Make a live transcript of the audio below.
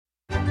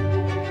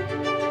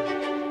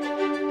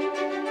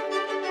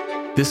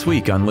This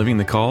week on Living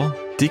the Call,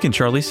 Deacon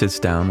Charlie sits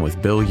down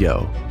with Bill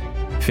Yo,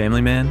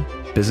 family man,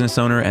 business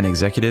owner and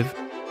executive,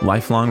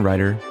 lifelong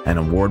writer, and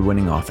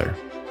award-winning author.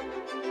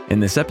 In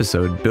this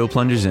episode, Bill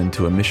plunges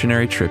into a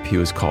missionary trip he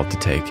was called to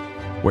take,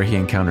 where he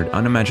encountered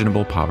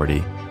unimaginable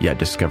poverty, yet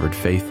discovered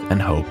faith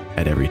and hope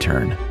at every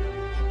turn.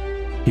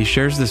 He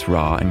shares this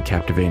raw and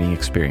captivating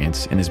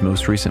experience in his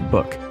most recent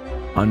book,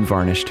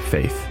 Unvarnished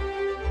Faith.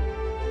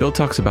 Bill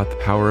talks about the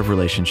power of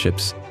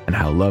relationships and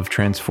how love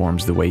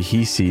transforms the way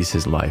he sees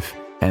his life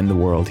and the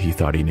world he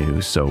thought he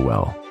knew so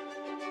well.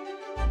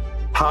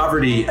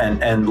 Poverty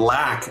and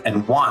lack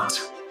and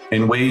want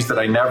in ways that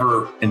I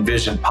never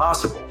envisioned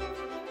possible.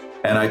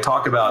 And I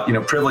talk about,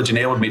 privilege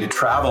enabled me to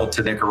travel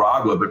to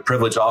Nicaragua, but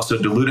privilege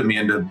also deluded me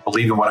into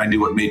believing what I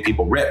knew what made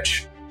people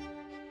rich.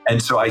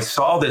 And so I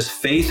saw this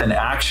faith in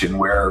action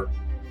where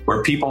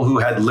people who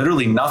had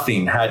literally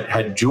nothing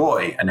had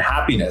joy and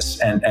happiness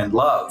and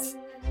love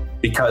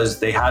because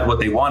they had what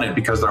they wanted,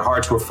 because their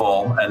hearts were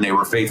full and they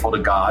were faithful to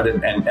God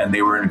and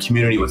they were in a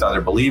community with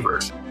other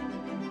believers.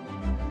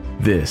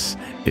 This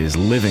is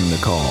Living the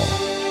Call.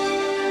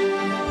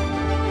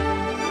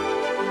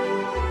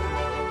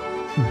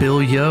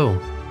 Bill Yo,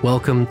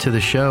 welcome to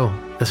the show,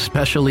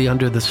 especially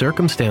under the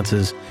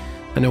circumstances.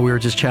 I know we were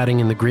just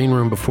chatting in the green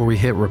room before we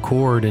hit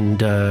record,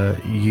 and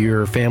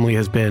your family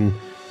has been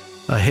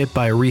hit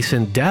by a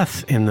recent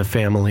death in the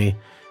family.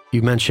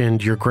 You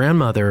mentioned your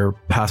grandmother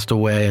passed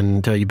away,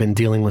 and you've been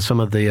dealing with some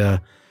of the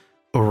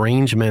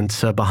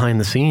arrangements behind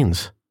the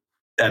scenes.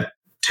 At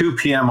 2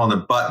 p.m. on the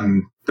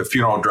button, the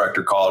funeral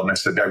director called, and I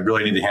said, I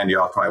really need to hand you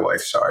off to my wife.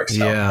 Sorry.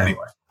 So,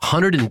 anyway.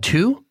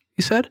 102,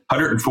 you said?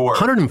 104.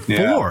 104.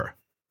 Yeah.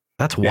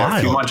 That's wild. Yeah,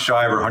 a few months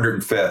shy of her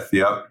 105th.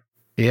 Yep.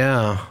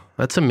 Yeah,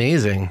 that's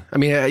amazing. I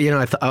mean,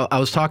 I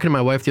was talking to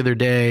my wife the other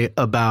day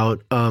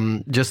about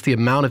just the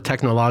amount of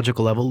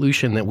technological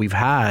evolution that we've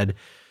had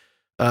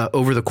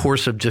over the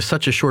course of just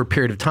such a short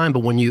period of time.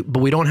 But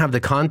we don't have the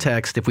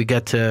context if we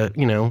get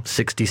to,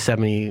 60,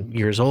 70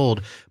 years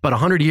old. But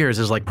 100 years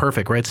is like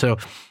perfect, right? So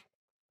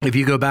if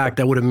you go back,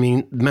 that would have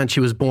meant she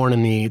was born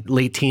in the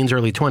late teens,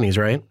 early 20s,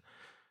 right?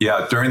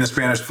 Yeah, during the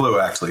Spanish flu,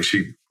 actually.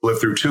 She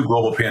lived through 2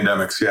 global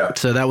pandemics, yeah.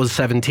 So that was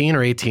 17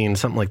 or 18,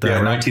 something like that, Yeah,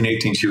 right?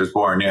 1918 she was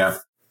born, yeah.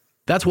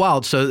 That's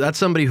wild. So that's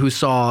somebody who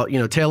saw,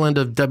 tail end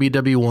of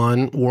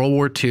WW1, World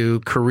War II,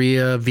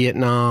 Korea,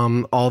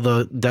 Vietnam, all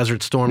the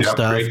Desert Storm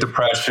stuff. Great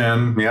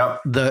Depression,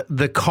 yep.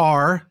 The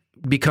car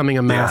becoming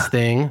a mass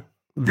thing,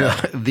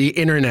 the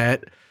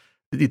internet,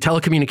 the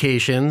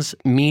telecommunications,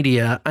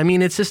 media. I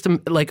mean, it's just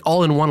like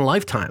all in one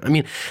lifetime. I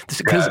mean,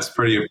 it's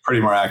pretty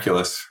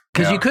miraculous.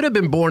 Because you could have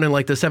been born in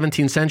like the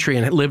 17th century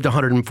and lived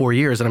 104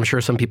 years, and I'm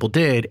sure some people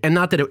did. And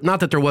not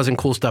that there wasn't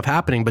cool stuff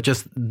happening, but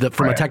just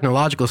from a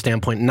technological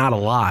standpoint, not a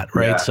lot,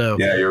 right? Yeah. So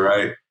you're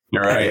right.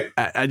 You're right.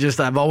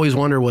 I've always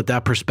wondered what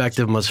that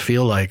perspective must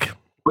feel like.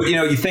 But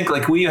you think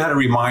like we had a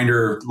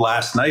reminder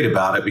last night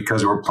about it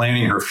because we were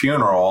planning her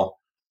funeral,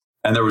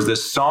 and there was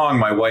this song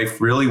my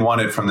wife really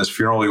wanted from this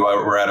funeral we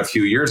were at a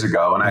few years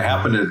ago, and I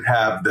happened to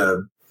have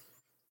the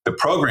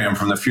program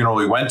from the funeral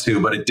we went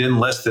to, but it didn't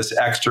list this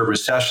extra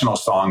recessional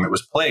song that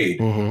was played.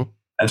 Mm-hmm.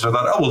 And so I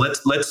thought,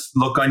 let's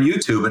look on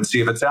YouTube and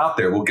see if it's out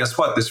there. Well, guess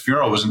what? This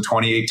funeral was in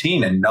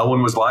 2018 and no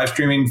one was live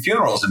streaming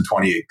funerals in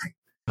 2018.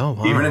 Oh,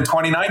 wow. Even in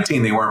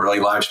 2019, they weren't really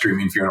live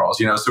streaming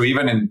funerals, so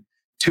even in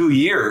 2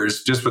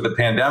 years, just with the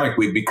pandemic,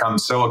 we've become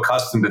so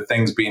accustomed to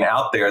things being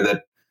out there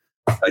that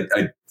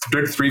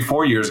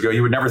 3-4 years ago,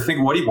 you would never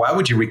think, why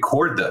would you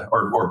record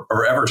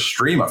or ever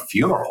stream a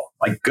funeral?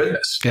 My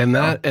goodness. And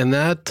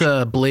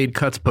that blade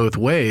cuts both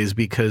ways,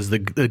 because the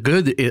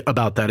good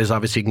about that is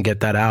obviously you can get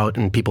that out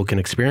and people can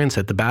experience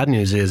it. The bad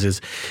news is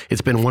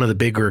it's been one of the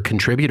bigger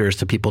contributors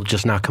to people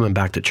just not coming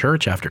back to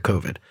church after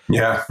COVID.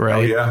 Yeah. Right.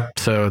 Oh, yeah.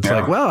 So it's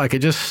like, well, I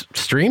could just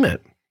stream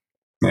it.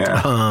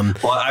 Yeah.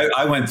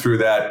 I went through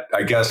that,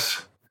 I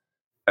guess,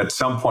 at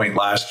some point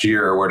last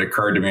year where it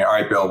occurred to me, all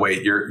right, Bill,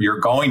 wait, you're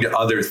going to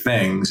other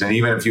things. And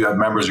even if you have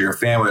members of your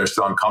family that are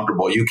still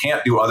uncomfortable, you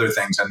can't do other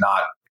things and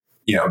not,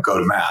 go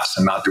to mass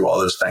and not do all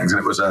those things.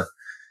 And it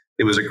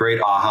was a great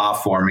aha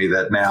for me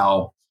that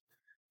now,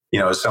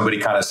 somebody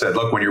kind of said,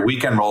 look, when your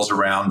weekend rolls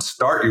around,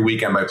 start your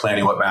weekend by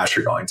planning what mass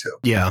you're going to.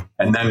 Yeah.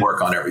 And then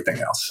work on everything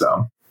else.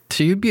 So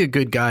you'd be a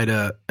good guy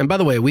to, and by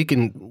the way, we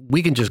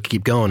can just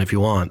keep going if you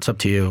want. It's up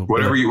to you.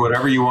 Whatever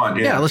you want.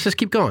 Yeah. Let's just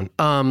keep going.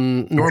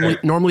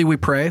 Normally we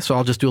pray, so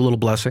I'll just do a little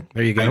blessing.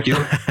 There you go. Thank you.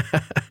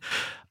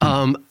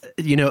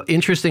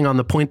 Interesting on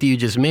the point that you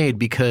just made,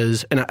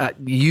 because, and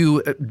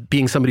you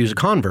being somebody who's a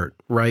convert,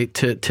 right,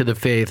 to the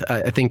faith,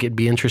 I think it'd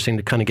be interesting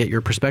to kind of get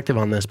your perspective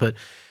on this. But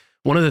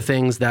one of the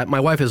things that my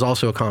wife is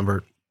also a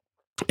convert.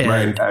 And,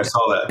 right, I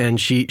saw that.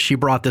 And she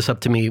brought this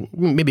up to me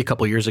maybe a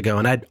couple of years ago,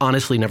 and I'd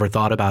honestly never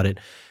thought about it.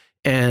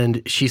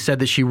 And she said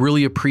that she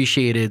really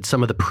appreciated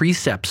some of the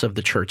precepts of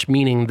the church,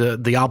 meaning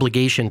the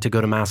obligation to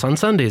go to mass on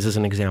Sundays, as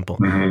an example.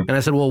 Mm-hmm. And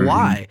I said, well,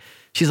 why?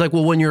 She's like,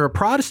 well, when you're a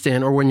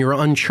Protestant or when you're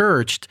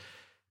unchurched,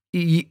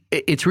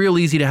 it's real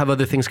easy to have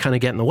other things kind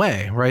of get in the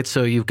way, right?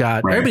 So you've got,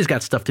 everybody's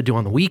got stuff to do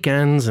on the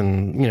weekends,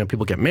 and, you know,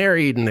 people get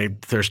married, and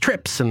there's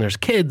trips, and there's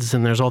kids,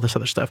 and there's all this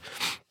other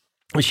stuff.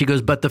 And she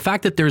goes, but the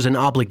fact that there's an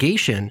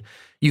obligation,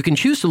 you can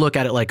choose to look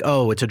at it like,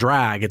 oh, it's a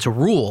drag, it's a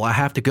rule, I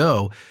have to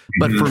go.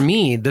 But for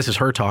me, this is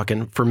her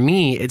talking, for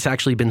me, it's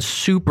actually been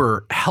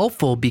super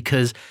helpful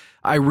because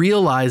I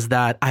realized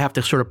that I have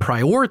to sort of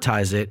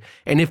prioritize it.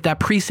 And if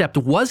that precept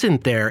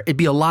wasn't there, it'd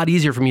be a lot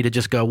easier for me to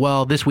just go,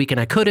 well, this weekend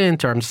I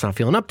couldn't, or I'm just not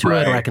feeling up to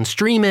it, or I can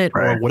stream it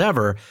or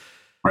whatever.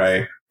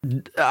 Right.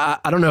 I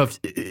don't know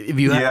if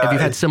you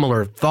had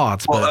similar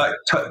thoughts. Well,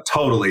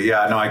 totally.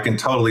 Yeah, no, I can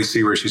totally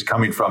see where she's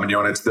coming from. And, you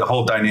know, and it's the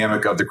whole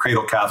dynamic of the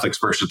cradle Catholics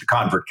versus the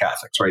convert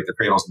Catholics, right? The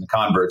cradles and the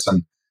converts.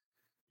 And,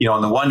 you know,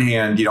 on the one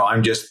hand, you know,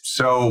 I'm just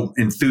so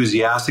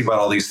enthusiastic about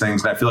all these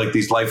things. And I feel like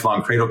these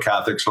lifelong cradle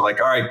Catholics are like,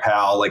 all right,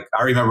 pal, like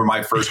I remember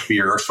my first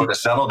beer, sort of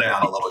settle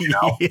down a little, you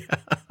know?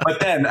 But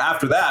then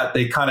after that,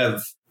 they kind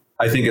of,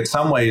 I think in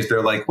some ways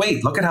they're like,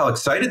 wait, look at how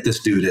excited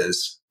this dude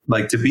is,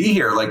 like to be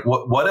here. Like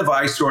what have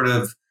I sort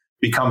of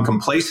become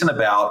complacent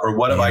about, or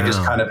what have I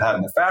just kind of had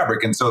in the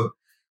fabric? And so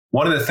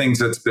one of the things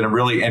that's been a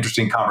really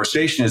interesting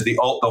conversation is the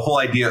whole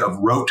idea of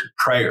rote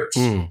prayers.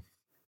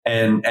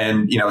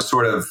 And, you know,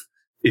 sort of,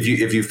 if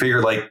you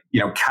figure like, you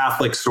know,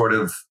 Catholic sort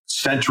of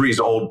centuries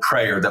old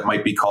prayer that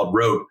might be called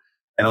rote.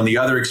 And on the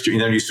other extreme,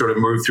 then you sort of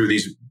move through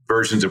these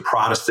versions of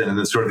Protestant, and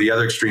then sort of the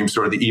other extreme,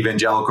 sort of the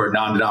evangelical or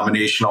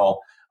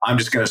non-denominational. I'm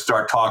just going to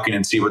start talking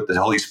and see what the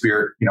Holy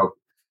Spirit, you know,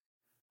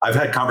 I've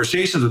had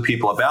conversations with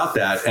people about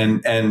that.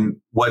 And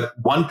what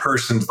one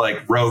person's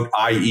like rote,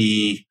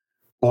 i.e.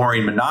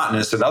 boring,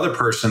 monotonous, and other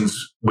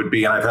person's would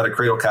be, and I've had a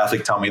cradle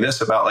Catholic tell me this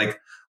about like,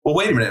 well,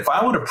 wait a minute, if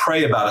I want to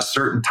pray about a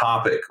certain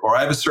topic, or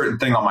I have a certain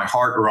thing on my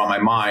heart or on my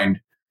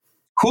mind,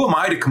 who am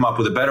I to come up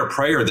with a better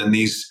prayer than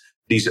these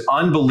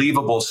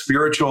unbelievable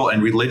spiritual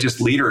and religious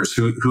leaders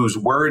whose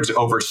words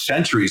over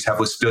centuries have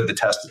withstood the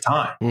test of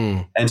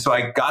time? And so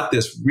I got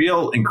this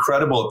real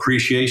incredible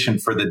appreciation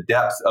for the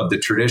depth of the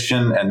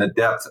tradition and the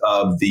depth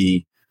of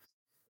the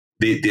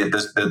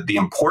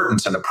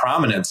importance and the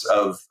prominence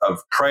of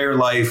prayer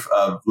life,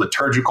 of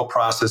liturgical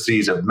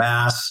processes, of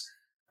Mass.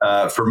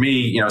 For me,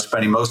 you know,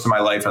 spending most of my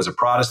life as a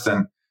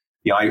Protestant,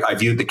 you know, I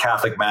viewed the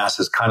Catholic Mass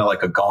as kind of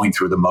like a going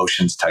through the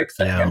motions type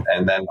thing. Yeah.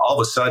 And then all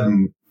of a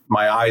sudden,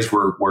 my eyes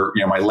were,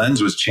 you know, my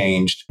lens was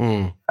changed.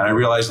 And I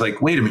realized, like,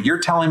 wait a minute, you're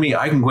telling me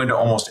I can go into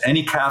almost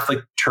any Catholic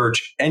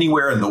church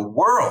anywhere in the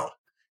world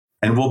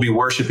and we'll be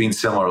worshiping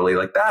similarly.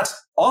 Like, that's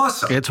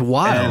awesome. It's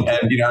wild.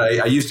 And you know,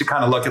 I used to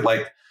kind of look at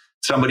like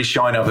somebody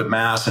showing up at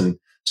Mass in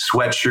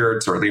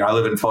sweatshirts, or, you know, I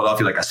live in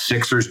Philadelphia, like a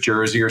Sixers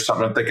jersey or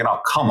something. I'm thinking, oh,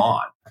 come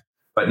on.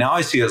 But now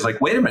I see it as like,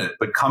 wait a minute,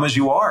 but come as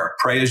you are,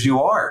 pray as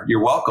you are,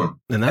 you're welcome.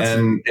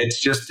 And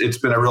it's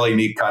been a really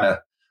neat kind of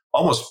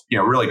almost, you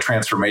know, really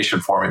transformation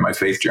for me in my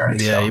faith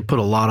journey. Yeah, so you put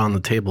a lot on the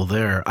table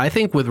there. I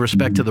think with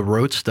respect to the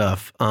rote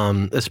stuff,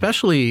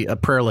 especially a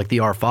prayer like the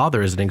Our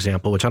Father is an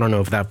example, which I don't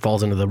know if that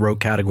falls into the rote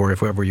category of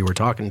whoever you were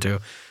talking to,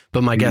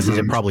 but my guess is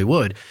it probably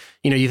would.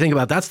 You know, you think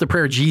about that's the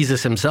prayer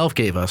Jesus himself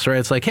gave us, right?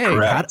 It's like,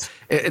 hey,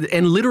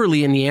 and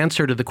literally in the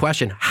answer to the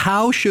question,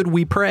 how should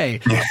we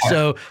pray? Yeah,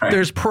 so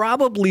there's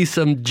probably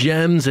some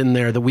gems in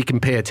there that we can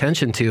pay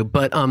attention to.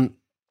 But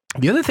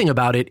the other thing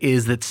about it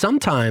is that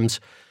sometimes,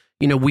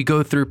 you know, we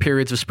go through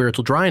periods of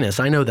spiritual dryness.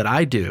 I know that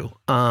I do.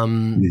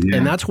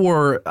 And that's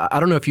where, I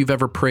don't know if you've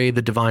ever prayed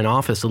the Divine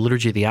Office, the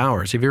Liturgy of the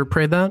Hours. Have you ever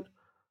prayed that?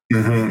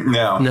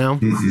 No.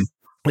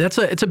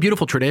 It's a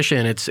beautiful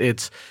tradition.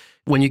 It's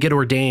when you get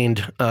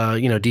ordained,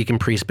 you know, deacon,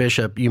 priest,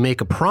 bishop, you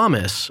make a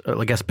promise.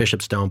 I guess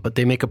bishops don't, but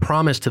they make a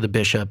promise to the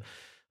bishop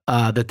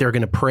that they're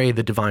going to pray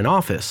the Divine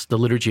Office, the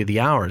Liturgy of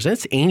the Hours. And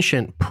it's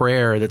ancient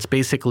prayer that's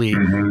basically,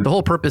 the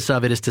whole purpose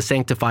of it is to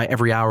sanctify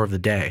every hour of the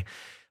day.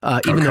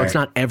 Even though it's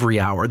not every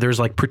hour, there's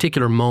like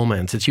particular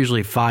moments. It's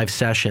usually 5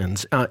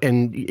 sessions.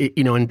 And,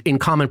 you know, in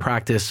common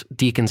practice,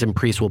 deacons and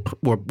priests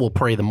will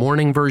pray the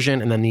morning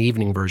version and then the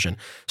evening version.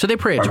 So they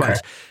pray it twice.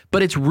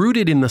 But it's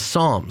rooted in the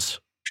Psalms.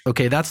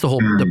 Okay, that's the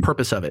whole the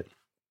purpose of it.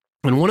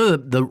 And one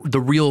of the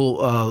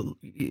real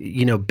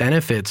you know,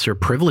 benefits or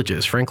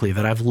privileges, frankly,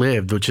 that I've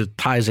lived, which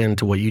ties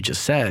into what you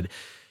just said,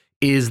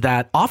 is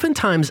that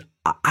oftentimes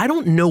I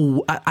don't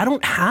know, I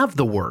don't have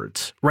the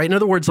words, right? In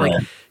other words, like,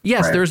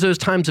 yes, there's those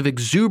times of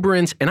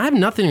exuberance, and I have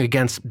nothing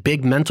against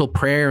big mental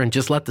prayer and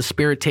just let the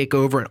Spirit take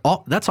over, and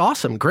all that's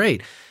awesome,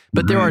 great.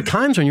 But there are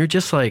times when you're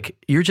just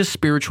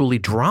spiritually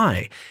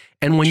dry.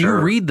 And when you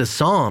read the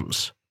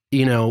Psalms,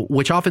 you know,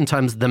 which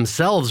oftentimes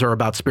themselves are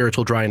about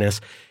spiritual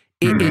dryness,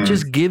 it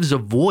just gives a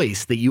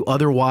voice that you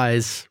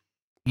otherwise,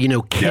 you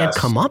know, can't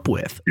come up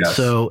with.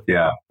 So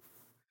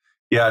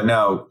yeah,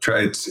 no,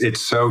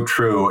 it's so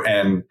true.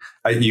 And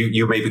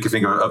you maybe could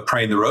think of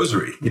praying the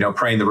rosary. You know,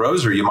 praying the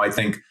rosary, you might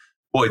think,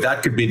 boy,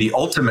 that could be the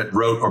ultimate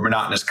rote or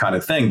monotonous kind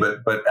of thing.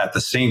 But at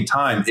the same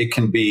time, it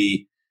can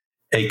be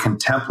a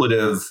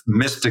contemplative,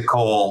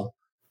 mystical,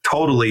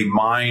 totally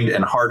mind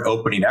and heart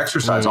opening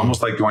exercise,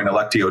 almost like doing a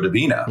Lectio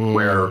Divina,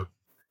 where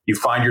you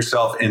find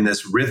yourself in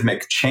this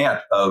rhythmic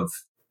chant of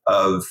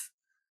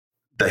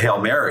the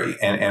Hail Mary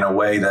in a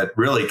way that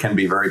really can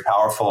be very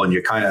powerful. And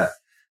you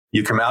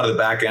come out of the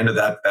back end of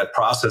that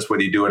process,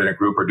 whether you do it in a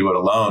group or do it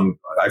alone,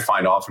 I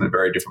find often a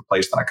very different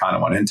place than I kind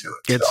of went into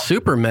it. It's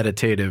super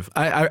meditative.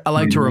 I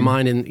like to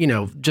remind,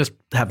 and just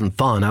having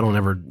fun. I don't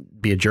ever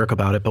be a jerk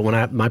about it, but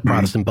when my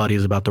Protestant buddy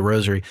is about the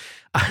rosary,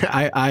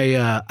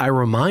 I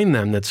remind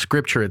them that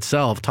Scripture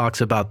itself talks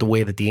about the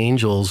way that the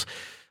angels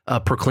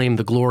proclaim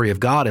the glory of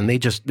God, and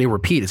they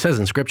repeat. It says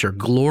in Scripture,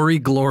 glory,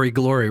 glory,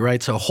 glory.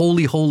 Right. So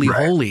holy, holy,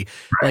 holy.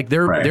 Like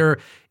they're.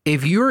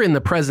 If you're in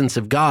the presence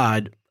of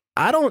God,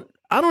 I don't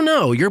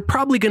know. You're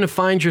probably going to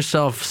find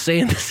yourself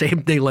saying the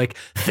same thing, like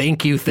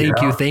 "thank you, thank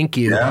you, thank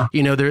you."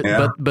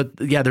 Yeah. But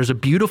there's a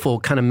beautiful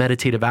kind of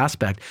meditative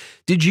aspect.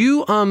 Did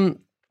you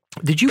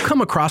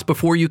come across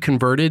before you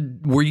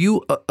converted? Were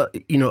you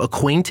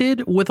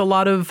acquainted with a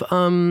lot of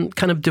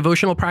kind of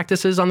devotional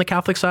practices on the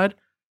Catholic side?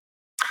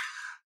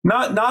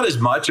 Not as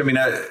much. I mean,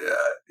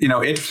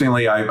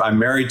 interestingly, I'm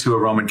married to a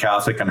Roman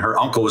Catholic, and her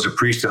uncle was a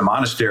priest in a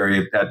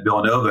monastery at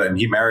Villanova, and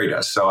he married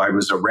us. So I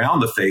was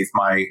around the faith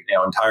my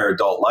entire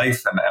adult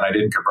life, and I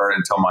didn't convert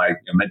until my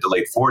mid to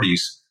late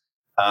 40s.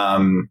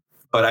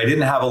 But I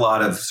didn't have a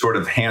lot of sort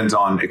of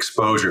hands-on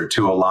exposure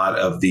to a lot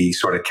of the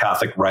sort of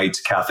Catholic rites,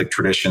 Catholic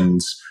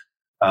traditions,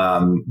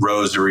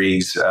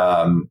 rosaries,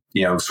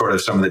 sort of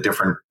some of the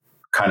different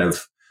kind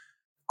of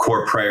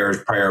core prayers,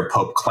 prayer of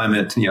Pope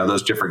Clement,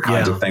 those different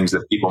kinds of things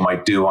that people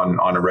might do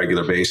on a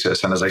regular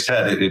basis. And as I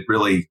said, it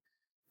really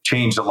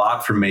changed a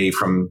lot for me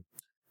from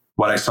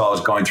what I saw as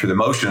going through the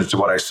motions to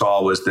what I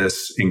saw was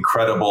this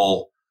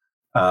incredible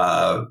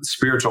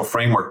spiritual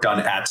framework done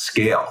at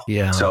scale.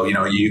 Yeah. So,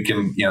 you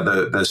can,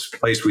 this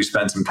place we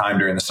spend some time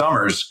during the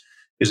summers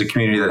is a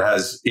community that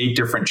has 8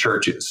 different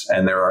churches,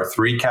 and there are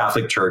 3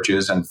 Catholic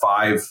churches and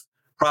 5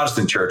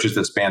 Protestant churches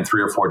that span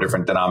 3 or 4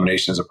 different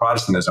denominations of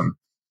Protestantism.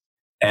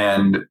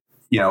 And,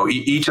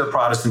 each of the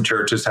Protestant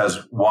churches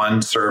has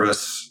 1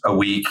 service a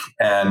week.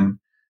 And,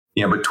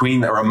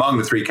 between or among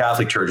the 3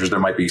 Catholic churches, there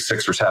might be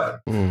 6 or 7.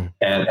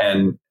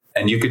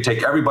 And you could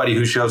take everybody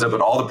who shows up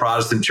at all the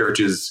Protestant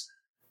churches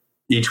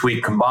each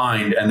week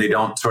combined, and they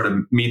don't sort of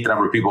meet the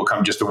number of people who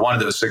come just to one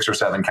of those 6 or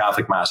 7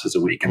 Catholic masses a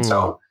week. And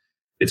so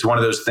it's one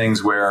of those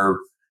things where,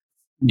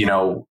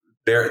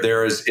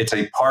 it's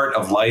a part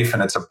of life,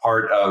 and it's a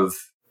part of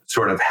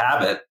sort of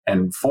habit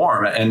and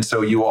form. And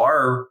so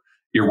you're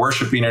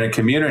worshiping in a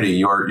community,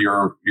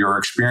 you're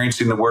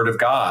experiencing the Word of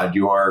God,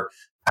 you are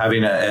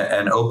having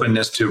an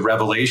openness to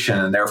revelation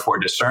and therefore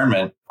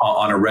discernment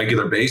on a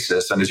regular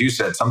basis. And as you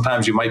said,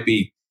 sometimes you might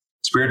be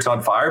spirits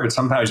on fire, but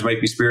sometimes you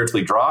might be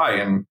spiritually dry.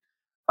 And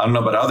I don't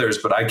know about others,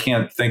 but I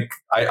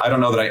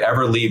don't know that I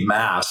ever leave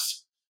Mass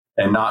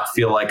and not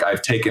feel like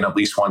I've taken at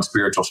least one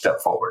spiritual step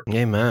forward.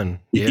 Amen.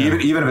 Yeah.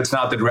 Even if it's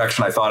not the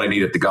direction I thought I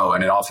needed to go.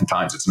 And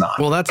oftentimes it's not.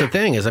 Well, that's the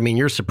thing is,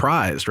 you're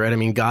surprised,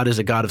 right? God is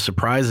a God of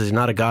surprises. He's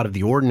not a God of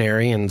the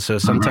ordinary. And so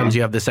sometimes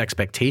you have this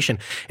expectation.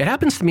 It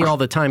happens to me all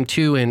the time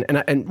too. And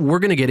we're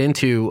going to get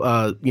into,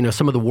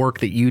 some of the work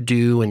that you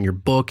do and your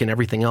book and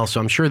everything else. So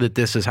I'm sure that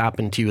this has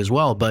happened to you as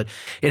well. But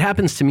it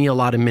happens to me a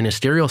lot in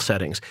ministerial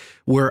settings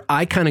where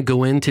I kind of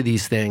go into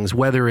these things,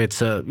 whether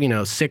it's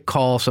a, sick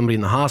call, somebody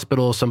in the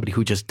hospital, somebody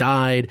who just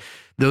died,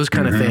 those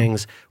kind of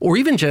things, or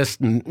even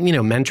just,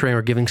 mentoring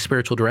or giving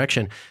spiritual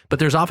direction. But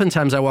there's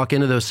oftentimes I walk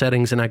into those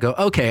settings and I go,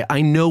 okay,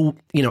 I know,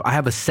 I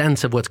have a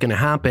sense of what's going to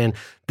happen.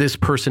 This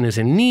person is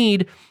in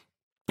need.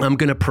 I'm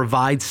going to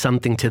provide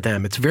something to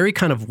them. It's very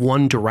kind of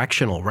one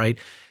directional, right?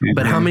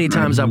 But how many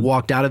times I've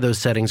walked out of those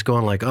settings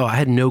going like, oh, I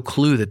had no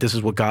clue that this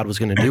is what God was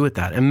going to do with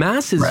that. And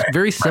Mass is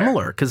very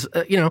similar because,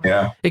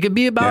 it could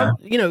be about,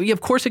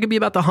 of course it could be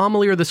about the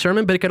homily or the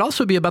sermon, but it could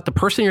also be about the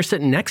person you're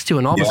sitting next to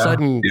and all of a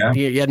sudden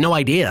you had no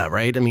idea,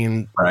 right?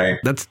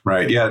 That's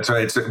right. Yeah. So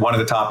it's one of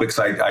the topics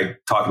I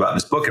talk about in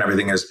this book and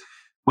everything is,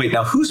 wait,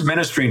 now who's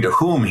ministering to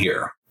whom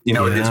here?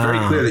 It's very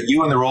clear that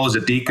you in the role as a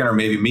deacon, or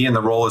maybe me in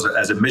the role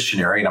as a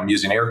missionary, and I'm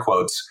using air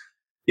quotes,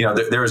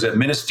 there is a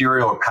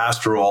ministerial or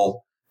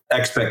pastoral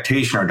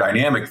expectation or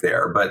dynamic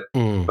there. But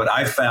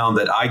I've found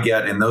that I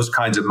get in those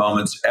kinds of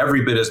moments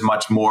every bit as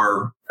much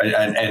more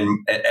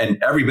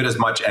and every bit as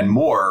much and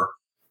more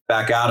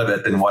back out of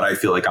it than what I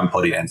feel like I'm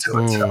putting into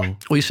it. So.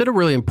 Well, you said a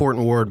really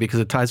important word because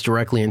it ties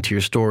directly into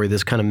your story,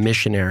 this kind of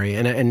missionary.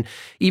 And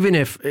even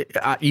if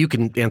you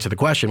can answer the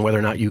question whether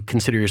or not you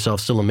consider yourself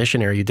still a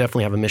missionary, you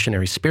definitely have a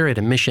missionary spirit,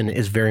 and mission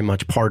is very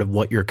much part of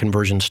what your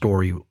conversion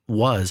story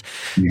was.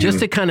 Just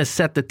to kind of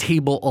set the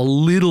table a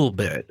little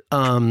bit,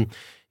 from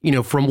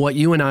what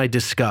you and I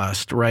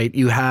discussed, right?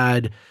 You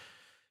had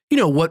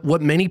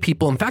what many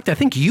people, in fact, I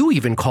think you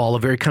even call a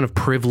very kind of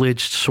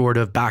privileged sort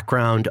of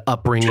background,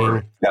 upbringing.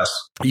 Sure.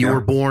 Yes. You were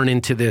born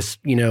into this,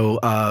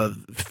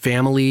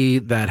 family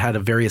that had a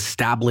very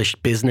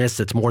established business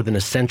that's more than a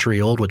century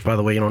old, which, by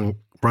the way, you don't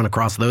run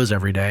across those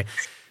every day.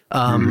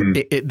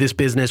 This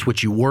business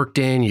which you worked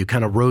in, you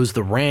kind of rose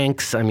the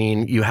ranks.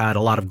 You had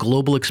a lot of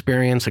global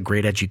experience, a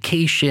great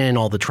education,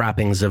 all the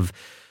trappings of,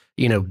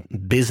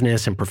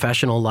 business and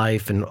professional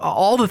life and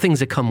all the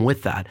things that come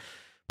with that.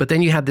 But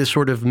then you had this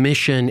sort of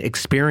mission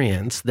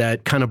experience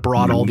that kind of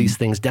brought all these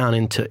things down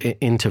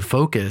into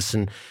focus.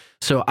 And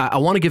so I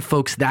want to give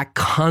folks that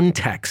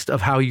context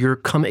of how you're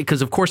coming,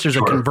 because of course there's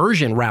a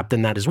conversion wrapped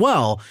in that as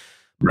well,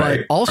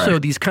 but also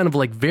these kind of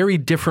like very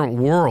different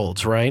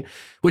worlds, right?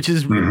 Which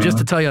is just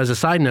to tell you as a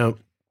side note,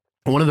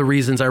 one of the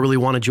reasons I really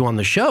wanted you on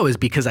the show is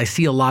because I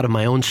see a lot of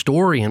my own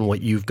story in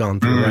what you've gone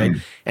through, right?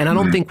 And I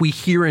don't think we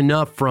hear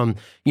enough from,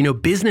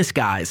 business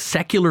guys,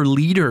 secular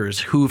leaders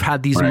who've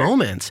had these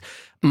moments.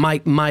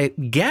 My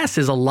guess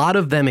is a lot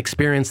of them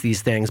experience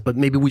these things, but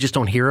maybe we just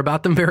don't hear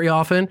about them very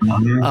often.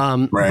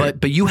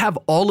 But you have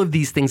all of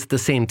these things at the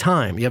same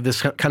time. You have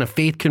this kind of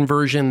faith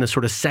conversion, this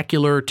sort of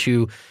secular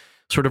to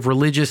sort of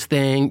religious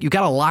thing. You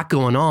got a lot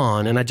going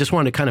on, and I just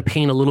wanted to kind of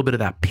paint a little bit of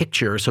that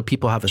picture so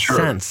people have a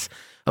sense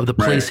of the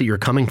place that you're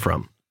coming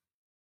from.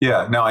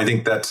 Yeah, no, I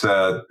think that's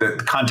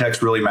the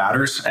context really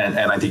matters, and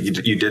I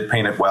think you did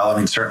paint it well. I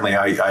mean, certainly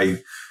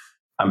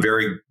I'm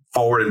very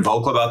forward and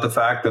vocal about the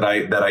fact that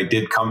I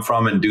did come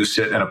from and do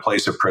sit in a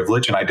place of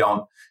privilege. And I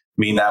don't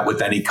mean that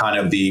with any kind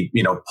of the,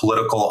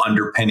 political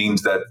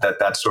underpinnings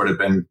that's sort of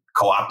been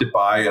co-opted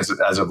by as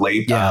of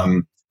late. Yeah.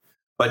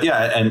 But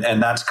yeah,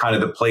 and that's kind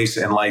of the place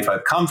in life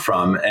I've come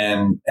from.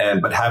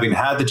 But having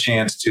had the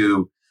chance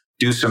to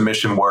do some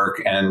mission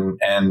work and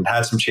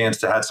had some chance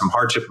to have some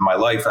hardship in my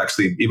life,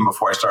 actually, even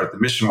before I started the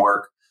mission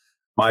work,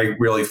 my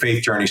really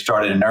faith journey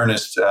started in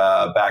earnest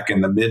back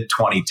in the mid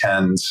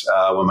 2010s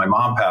when my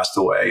mom passed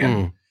away.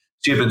 And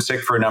she had been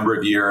sick for a number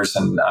of years,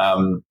 and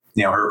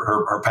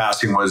her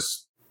passing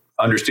was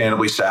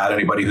understandably sad.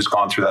 Anybody who's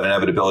gone through that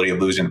inevitability of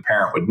losing a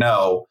parent would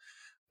know.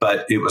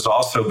 But it was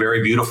also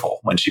very beautiful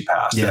when she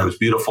passed. Yeah. And it was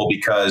beautiful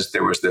because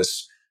there was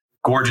this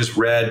gorgeous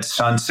red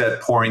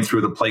sunset pouring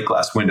through the plate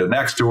glass window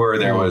next to her.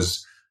 There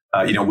was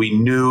we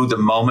knew the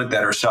moment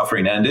that her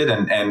suffering ended,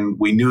 and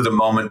we knew the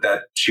moment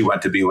that she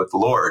went to be with the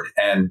Lord.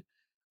 And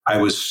I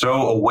was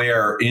so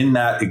aware in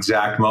that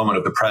exact moment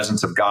of the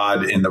presence of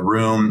God in the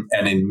room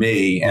and in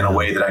me in a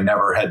way that I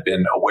never had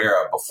been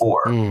aware of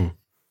before. And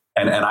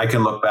I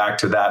can look back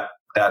to that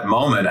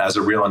moment as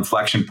a real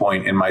inflection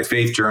point in my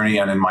faith journey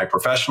and in my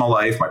professional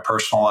life, my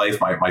personal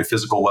life, my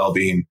physical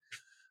well-being,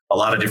 a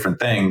lot of different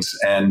things.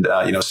 And,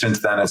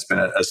 since then it's been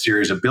a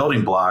series of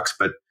building blocks.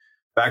 But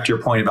back to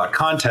your point about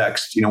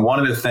context, one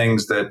of the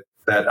things that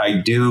I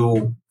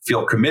do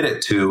feel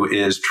committed to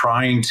is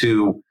trying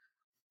to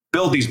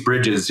build these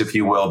bridges, if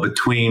you will,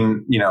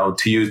 between,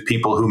 to use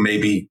people who may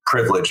be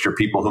privileged or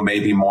people who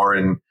may be more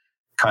in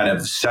kind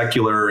of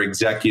secular,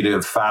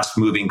 executive,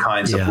 fast-moving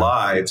kinds of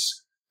lives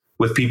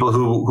with people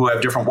who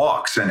have different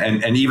walks,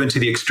 and even to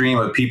the extreme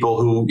of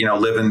people who,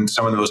 live in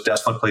some of the most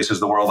desolate places of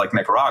the world, like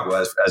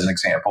Nicaragua, as an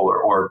example,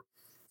 or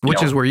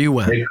which is where you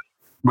went.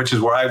 Which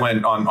is where I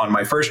went on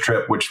my first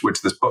trip, which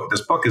this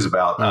book is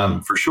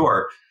about, for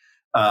sure.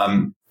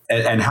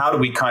 And how do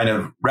we kind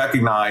of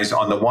recognize,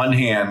 on the one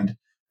hand,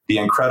 the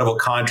incredible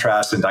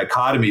contrast and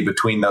dichotomy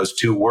between those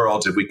two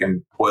worlds, if we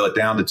can boil it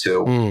down to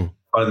two,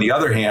 but on the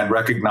other hand,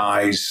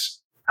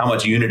 recognize how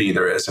much unity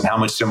there is and how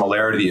much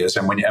similarity is.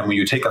 And when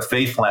you take a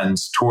faith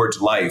lens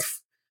towards life,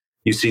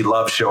 you see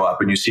love show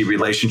up, and you see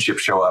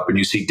relationships show up, and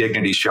you see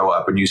dignity show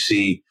up, and you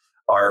see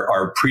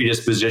our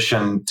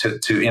predisposition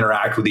to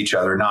interact with each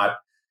other, not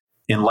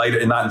in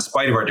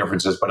spite of our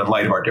differences, but in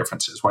light of our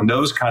differences. When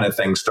those kind of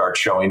things start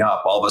showing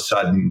up, all of a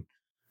sudden,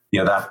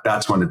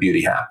 that's when the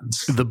beauty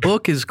happens. The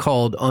book is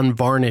called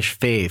Unvarnished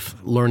Faith,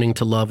 Learning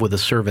to Love with a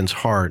Servant's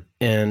Heart.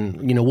 And,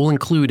 we'll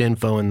include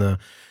info in the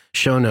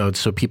show notes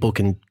so people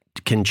can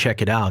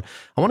check it out.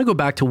 I want to go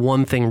back to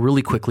one thing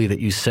really quickly that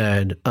you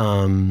said,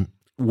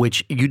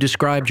 which you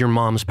described your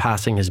mom's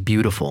passing as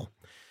beautiful.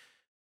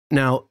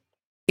 Now,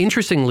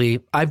 interestingly,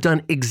 I've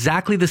done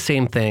exactly the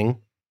same thing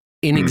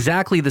in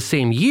exactly the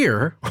same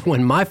year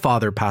when my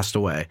father passed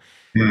away.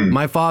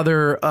 My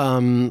father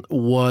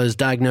was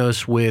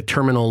diagnosed with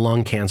terminal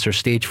lung cancer,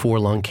 stage 4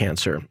 lung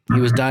cancer.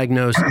 He was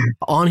diagnosed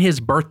on his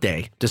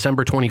birthday,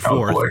 December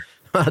 24th,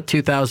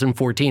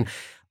 2014.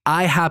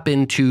 I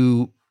happened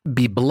to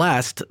be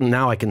blessed,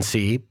 now I can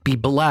see,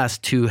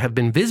 to have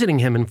been visiting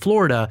him in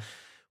Florida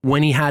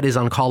when he had his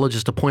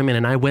oncologist appointment,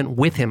 and I went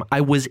with him.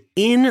 I was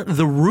in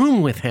the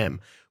room with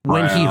him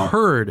when he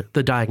heard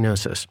the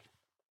diagnosis.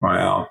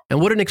 Wow.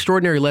 And what an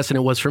extraordinary lesson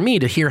it was for me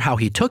to hear how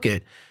he took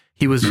it.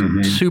 He was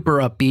super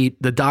upbeat.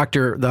 The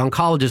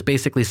oncologist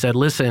basically said,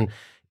 listen,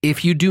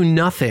 if you do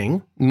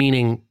nothing,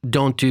 meaning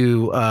don't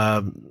do,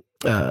 what's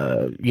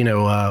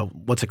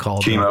it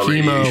called?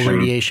 Chemo,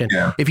 radiation.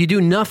 Yeah. If you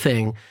do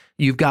nothing,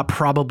 you've got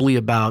probably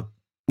about,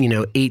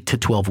 8 to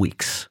 12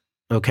 weeks.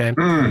 Okay.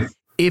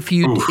 If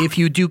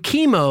you do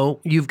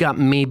chemo, you've got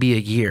maybe a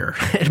year.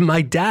 And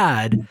my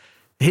dad,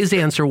 his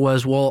answer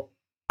was, well,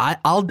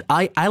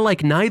 I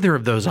like neither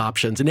of those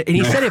options. And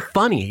he said it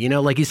funny,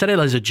 like he said it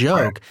as a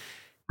joke.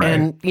 Right.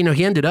 And,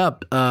 he ended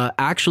up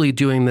actually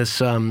doing this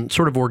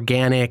sort of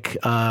organic,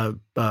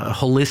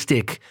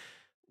 holistic,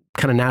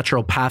 kind of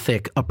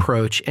naturopathic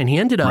approach. And he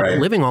ended up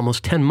living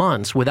almost 10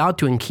 months without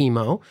doing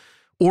chemo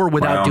or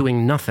without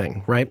doing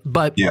nothing, right?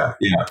 But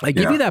I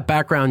give you that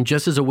background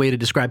just as a way to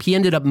describe. He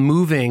ended up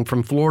moving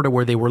from Florida,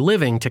 where they were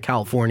living, to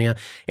California,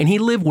 and he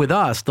lived with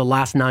us the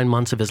last 9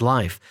 months of his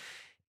life.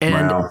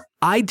 And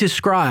I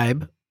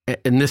describe,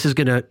 and this is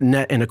going to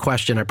net in a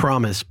question, I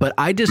promise, but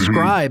I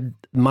describe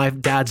my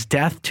dad's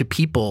death to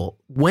people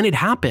when it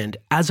happened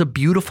as a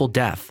beautiful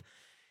death.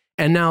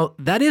 And now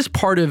that is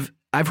part of,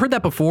 I've heard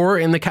that before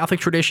in the Catholic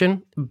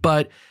tradition,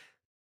 but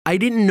I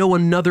didn't know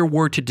another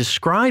word to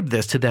describe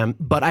this to them.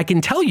 But I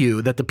can tell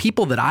you that the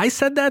people that I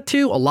said that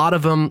to, a lot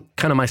of them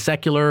kind of my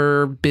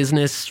secular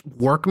business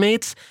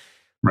workmates,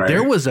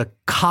 there was a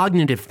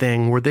cognitive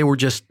thing where they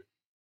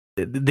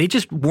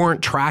just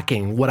weren't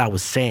tracking what I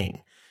was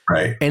saying.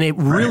 Right. And it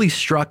really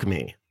struck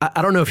me.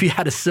 I don't know if you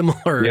had a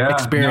similar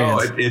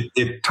experience. No,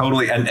 it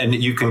totally, and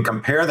you can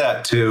compare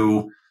that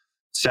to,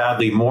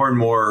 sadly, more and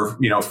more,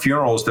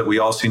 funerals that we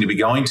all seem to be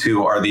going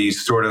to are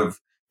these sort of,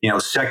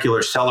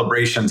 secular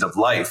celebrations of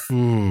life.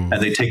 And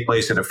they take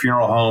place at a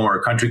funeral home or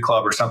a country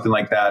club or something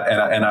like that.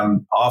 And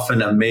I'm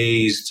often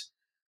amazed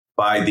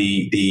by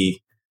the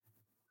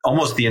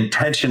almost the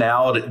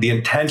intentionality, the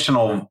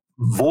intentional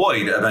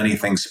void of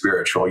anything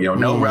spiritual,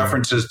 no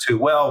references to,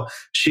 well,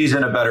 she's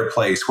in a better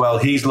place. Well,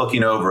 he's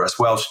looking over us.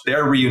 Well,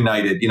 they're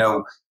reunited,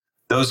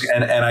 those.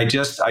 And I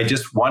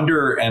just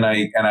wonder, and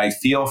I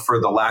feel for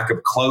the lack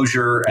of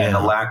closure and the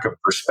lack of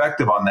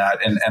perspective on that.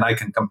 And I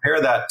can compare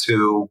that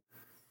to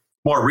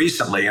more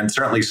recently, and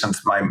certainly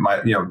since my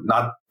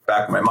not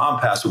back when my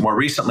mom passed, but more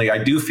recently,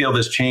 I do feel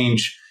this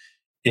change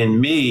in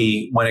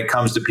me when it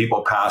comes to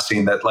people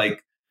passing, that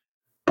like,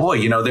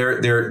 boy,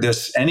 they're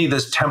any of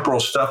this temporal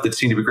stuff that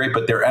seemed to be great,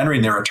 but they're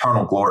entering their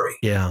eternal glory.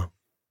 Yeah.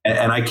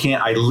 And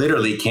I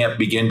literally can't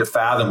begin to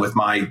fathom with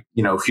my,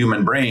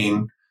 human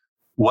brain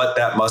what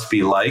that must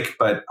be like.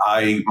 But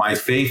my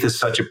faith is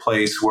such a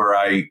place where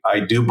I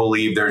do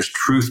believe there's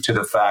truth to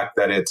the fact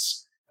that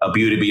it's a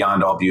beauty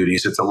beyond all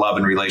beauties. It's a love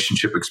and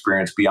relationship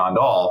experience beyond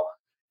all.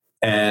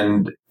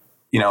 And,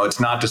 it's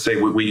not to say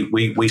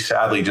we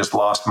sadly just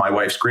lost my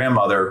wife's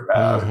grandmother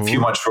a few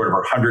months short of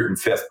her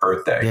 105th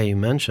birthday. Yeah, you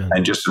mentioned.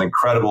 And just an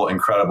incredible,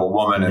 incredible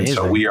woman. Amazing.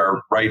 And so we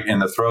are right in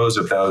the throes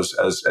of those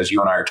as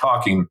you and I are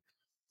talking.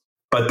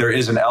 But there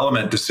is an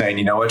element to saying,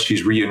 you know what,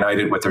 she's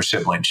reunited with her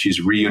siblings. She's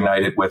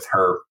reunited with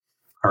her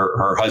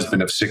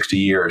husband of 60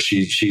 years.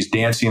 She's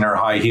dancing in her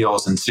high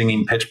heels and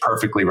singing pitch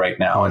perfectly right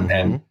now.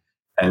 And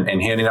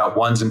handing out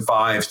 1s and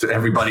 5s to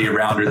everybody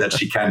around her that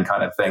she can,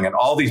 kind of thing. And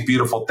all these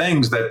beautiful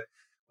things that,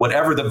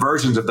 whatever the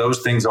versions of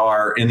those things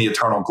are in the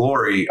eternal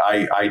glory,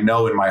 I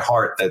know in my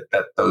heart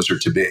that those are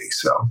to be.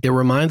 So it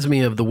reminds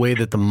me of the way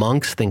that the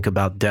monks think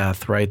about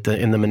death, right?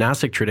 In the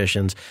monastic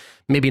traditions,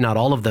 maybe not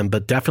all of them,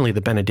 but definitely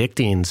the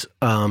Benedictines,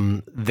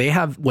 they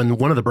have, when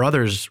one of the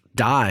brothers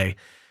die,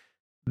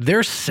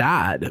 they're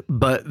sad,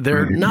 but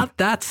they're not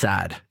that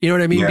sad. You know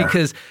what I mean? Yeah.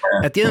 Because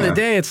at the end of the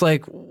day, it's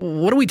like,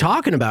 what are we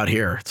talking about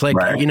here? It's like,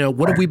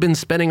 what have we been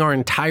spending our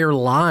entire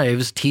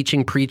lives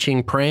teaching,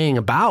 preaching, praying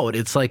about?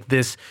 It's like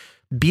this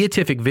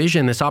beatific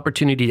vision, this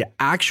opportunity to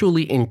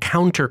actually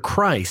encounter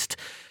Christ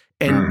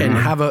and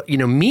have a,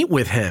 meet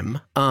with him.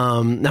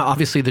 Now,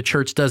 obviously the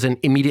church doesn't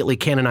immediately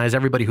canonize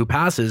everybody who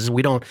passes.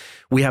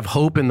 We have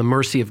hope in the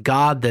mercy of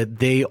God that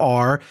they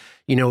are,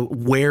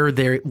 where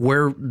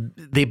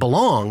they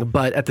belong.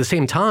 But at the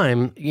same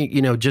time,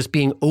 just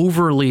being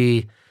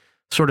overly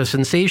sort of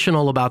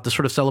sensational about the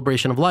sort of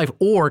celebration of life,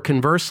 or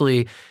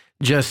conversely,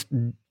 just,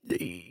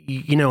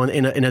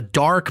 in a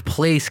dark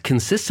place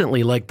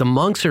consistently. Like the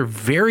monks are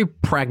very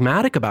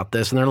pragmatic about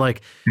this, and they're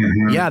like,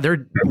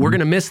 we're going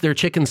to miss their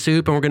chicken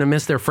soup, and we're going to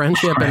miss their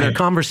friendship and their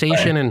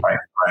conversation, and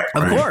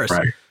of course,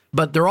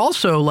 but they're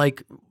also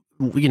like,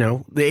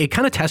 they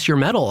kind of test your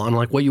mettle on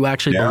like what you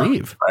actually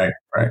believe.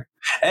 Right.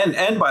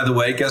 And by the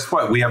way, guess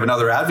what? We have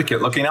another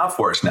advocate looking out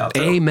for us now,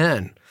 too.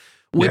 Amen.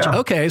 Which,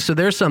 okay, so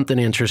there's something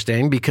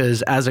interesting,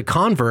 because as a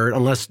convert,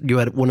 unless you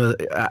had one of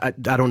the, I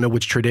don't know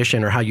which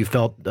tradition or how you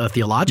felt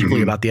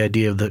theologically about the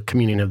idea of the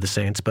communion of the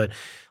saints, but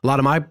a lot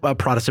of my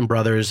Protestant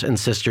brothers and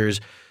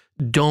sisters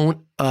don't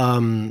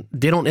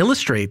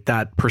illustrate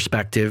that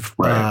perspective,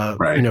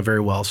 very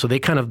well. So they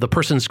kind of, the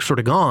person's sort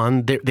of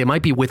gone, they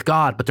might be with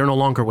God, but they're no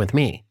longer with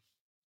me.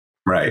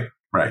 Right.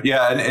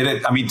 Yeah.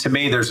 And to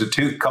me, there's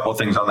a couple of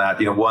things on that.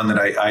 One that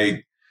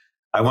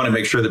I want to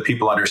make sure that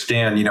people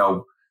understand,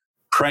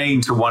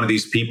 praying to one of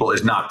these people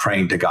is not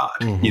praying to God.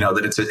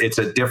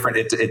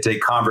 That it's a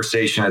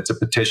conversation, it's a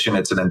petition,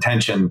 it's an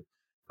intention,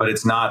 but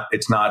it's not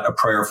a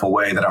prayerful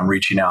way that I'm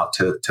reaching out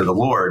to the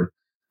Lord.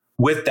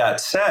 With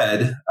that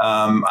said,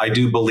 I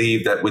do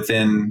believe that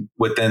within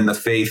the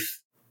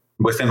faith,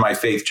 within my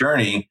faith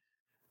journey,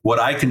 what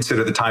I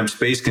consider the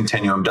time-space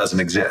continuum doesn't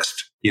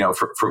exist.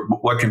 For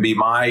what can be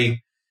my,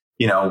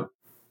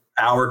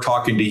 hour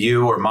talking to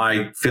you, or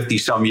my 50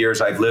 some years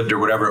I've lived, or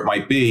whatever it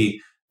might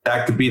be,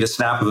 that could be the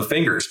snap of the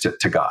fingers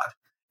to God.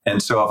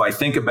 And so if I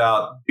think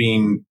about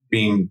being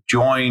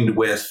joined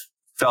with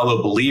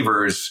fellow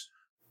believers,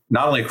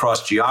 not only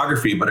across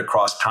geography, but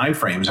across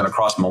timeframes and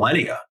across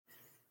millennia,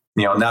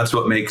 and that's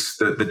what makes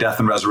the death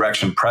and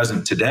resurrection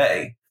present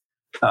today.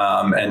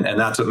 And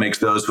that's what makes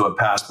those who have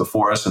passed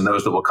before us and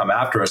those that will come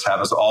after us have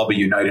us all be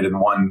united in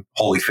one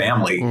holy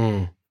family.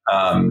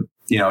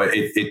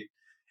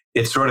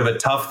 It's sort of a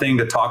tough thing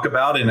to talk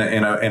about in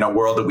a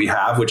world that we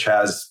have, which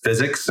has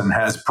physics and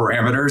has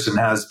parameters and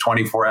has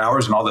 24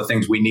 hours and all the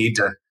things we need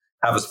to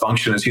have us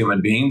function as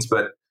human beings.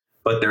 But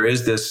there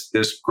is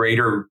this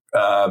greater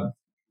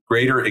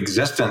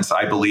existence,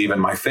 I believe, in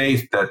my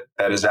faith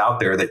that is out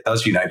there that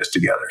does unite us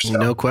together. So.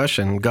 No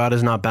question. God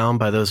is not bound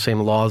by those same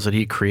laws that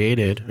he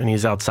created, and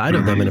he's outside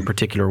of them in a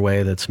particular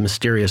way that's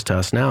mysterious to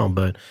us now,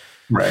 but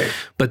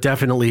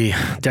definitely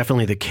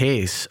the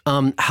case.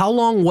 How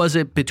long was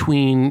it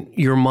between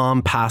your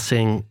mom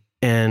passing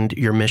and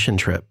your mission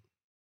trip?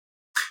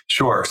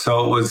 Sure.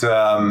 So it was,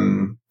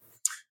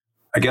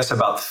 I guess,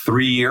 about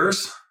 3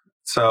 years.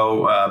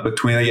 So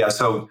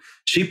so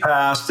she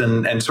passed,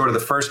 and sort of the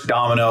first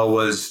domino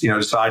was,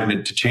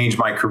 deciding to change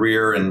my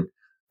career and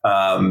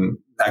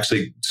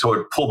actually sort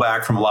of pull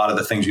back from a lot of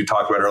the things you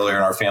talked about earlier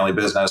in our family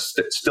business,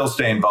 still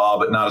stay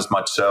involved, but not as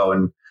much so.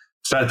 And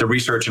started to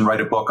research and write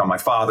a book on my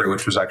father,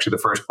 which was actually the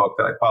first book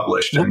that I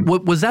published. And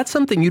was that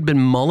something you'd been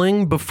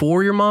mulling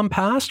before your mom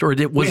passed, or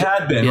we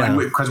had been?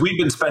 Because we'd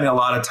been spending a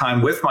lot of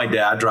time with my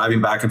dad,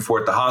 driving back and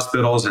forth to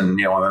hospitals, and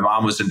my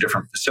mom was in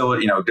different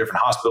facilities, different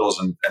hospitals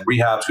and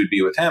rehabs. We'd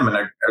be with him, and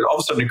all of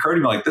a sudden it occurred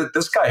to me, like,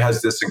 this guy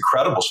has this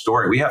incredible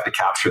story. We have to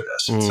capture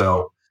this. And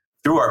so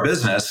through our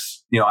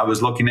business, I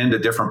was looking into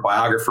different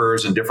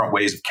biographers and different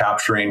ways of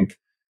capturing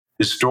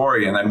his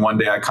story. And then one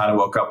day I kind of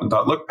woke up and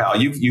thought, look,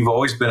 pal, you've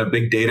always been a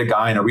big data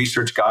guy and a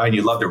research guy, and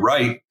you love to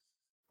write.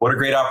 What a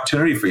great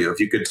opportunity for you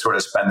if you could sort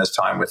of spend this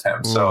time with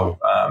him. So,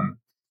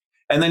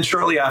 and then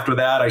shortly after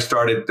that, I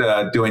started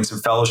doing some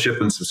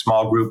fellowship and some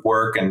small group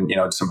work and,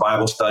 some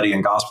Bible study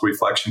and gospel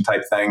reflection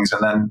type things.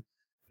 And then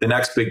the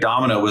next big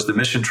domino was the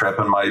mission trip.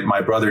 And my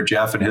brother,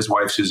 Jeff, and his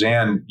wife,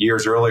 Suzanne,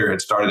 years earlier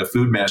had started a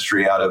food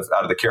ministry out of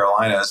the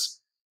Carolinas.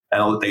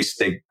 And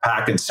they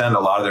pack and send a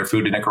lot of their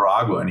food to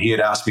Nicaragua. And he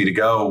had asked me to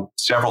go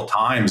several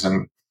times.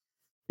 And,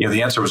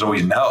 the answer was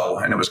always no.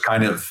 And it was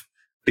kind of,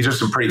 these are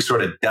some pretty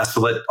sort of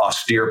desolate,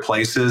 austere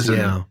places.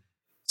 And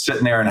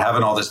sitting there and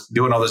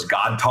doing all this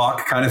God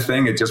talk kind of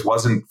thing, it just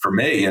wasn't for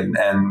me. And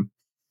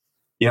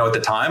at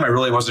the time, I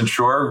really wasn't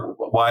sure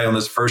why on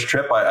this first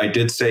trip I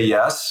did say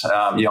yes.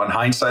 In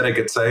hindsight, I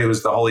could say it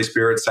was the Holy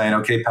Spirit saying,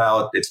 okay,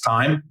 pal, it's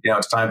time.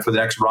 It's time for the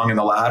next rung in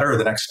the ladder or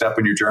the next step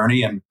in your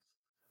journey. And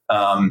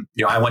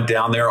I went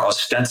down there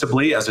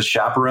ostensibly as a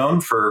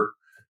chaperone for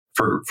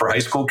high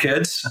school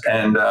kids.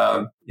 And,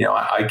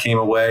 I came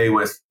away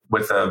with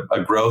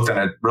a growth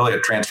and really a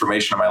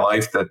transformation of my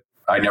life that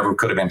I never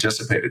could have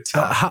anticipated.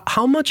 So.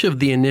 How much of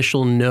the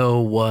initial no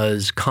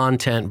was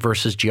content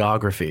versus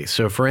geography?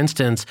 So for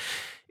instance,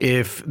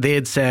 if they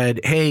had said,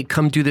 hey,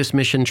 come do this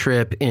mission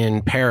trip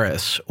in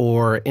Paris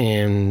or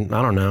in,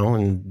 I don't know,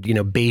 in,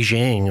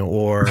 Beijing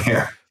or...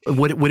 Yeah.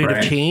 Would it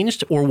have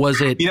changed, or was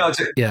it?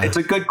 It's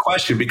a good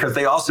question, because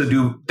they also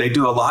do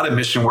a lot of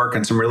mission work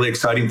and some really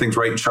exciting things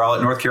right in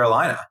Charlotte, North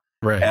Carolina.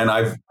 Right. And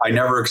I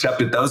never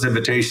accepted those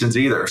invitations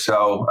either.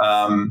 So,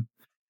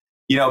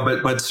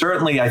 but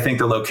certainly I think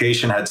the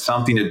location had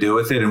something to do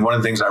with it. And one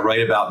of the things I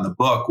write about in the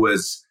book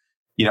was,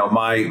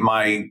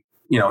 my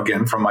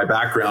again, from my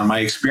background, my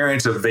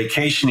experience of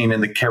vacationing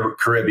in the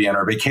Caribbean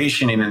or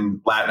vacationing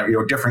in Latin,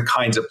 different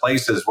kinds of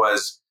places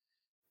was,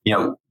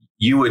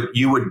 you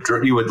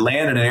would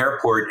land in an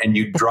airport and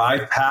you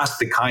drive past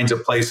the kinds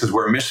of places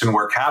where mission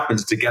work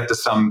happens to get to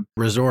some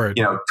resort,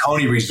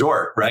 Tony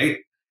resort, right?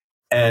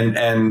 And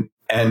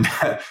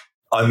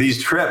on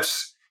these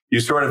trips, you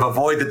sort of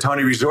avoid the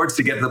Tony resorts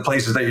to get to the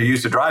places that you're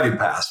used to driving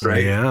past,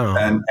 right?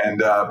 Yeah.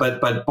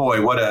 But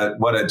boy, what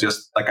a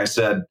just like I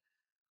said,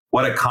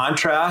 what a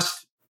contrast.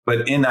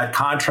 But in that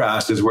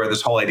contrast is where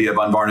this whole idea of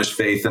unvarnished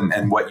faith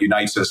and what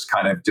unites us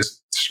kind of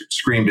just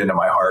screamed into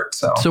my heart.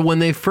 So when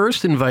they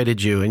first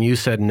invited you and you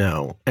said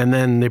no, and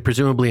then they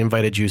presumably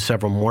invited you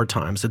several more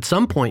times, at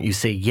some point you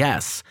say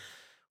yes.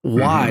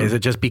 Why? Is it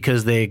just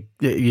because you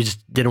just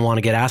didn't want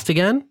to get asked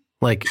again?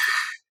 Like,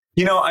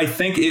 I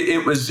think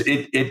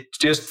it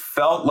just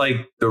felt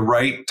like the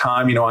right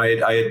time.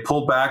 I had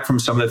pulled back from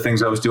some of the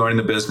things I was doing in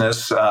the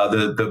business.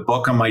 The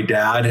book on my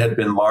dad had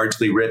been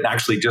largely written,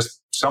 actually just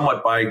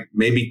somewhat by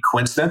maybe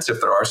coincidence, if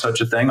there are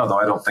such a thing, although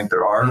I don't think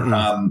there are.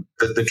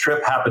 The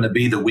trip happened to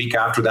be the week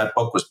after that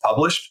book was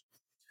published.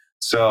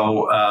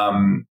 So,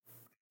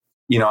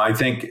 I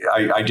think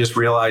I just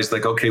realized,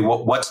 like, okay,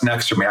 what's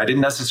next for me? I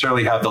didn't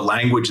necessarily have the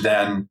language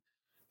then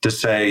to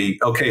say,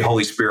 okay,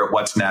 Holy Spirit,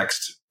 what's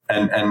next?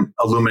 And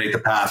illuminate the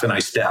path, and I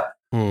step.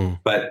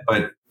 But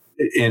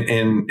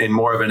in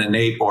more of an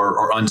innate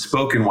or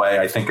unspoken way,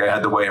 I think I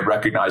had the way of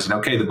recognizing,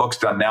 okay, the book's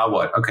done. Now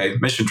what? Okay,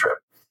 mission trip.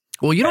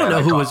 Well, you don't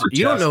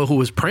know who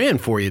was praying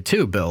for you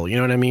too, Bill. You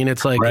know what I mean?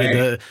 It's like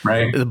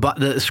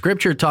the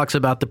scripture talks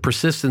about the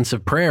persistence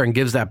of prayer and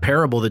gives that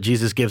parable that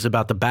Jesus gives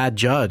about the bad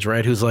judge,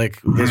 right? Who's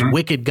like this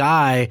wicked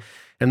guy,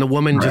 and the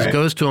woman just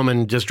goes to him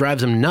and just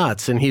drives him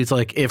nuts. And he's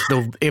like, if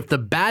the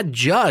bad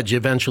judge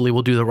eventually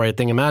will do the right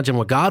thing, imagine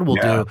what God will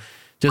do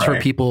just for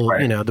people,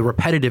 the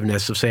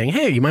repetitiveness of saying,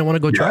 hey, you might want to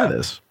go try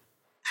this.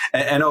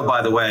 And oh,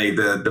 by the way,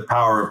 the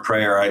power of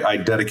prayer, I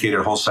dedicated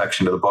a whole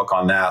section to the book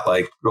on that.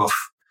 Like, oof,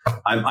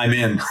 I'm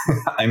in,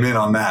 I'm in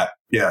on that.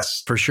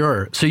 Yes, for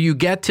sure. So you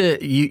get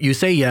to, you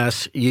say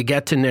yes, you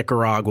get to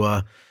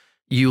Nicaragua,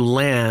 you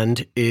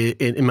land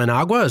in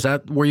Managua. Is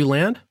that where you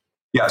land?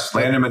 Yes,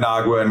 land in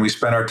Managua, and we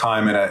spent our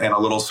time in a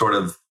little sort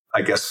of,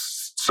 I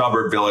guess,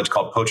 suburb village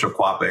called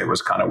Pochocuape.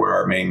 Was kind of where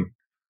our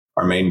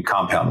main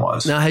compound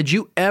was. Now, had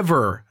you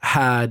ever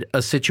had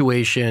a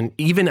situation,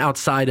 even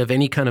outside of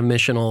any kind of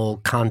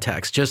missional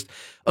context, just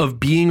of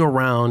being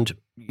around,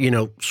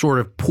 sort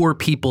of poor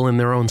people in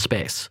their own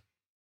space?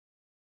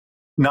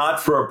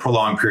 Not for a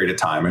prolonged period of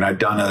time. And I've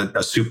done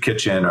a soup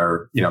kitchen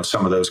or,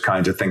 some of those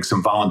kinds of things,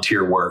 some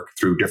volunteer work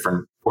through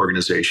different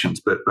organizations,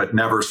 but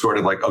never sort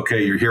of like,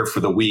 okay, you're here for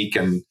the week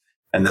and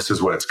this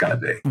is what it's going to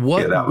be.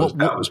 That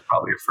was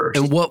probably a first.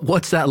 And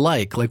what's that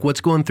like? Like,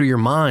 what's going through your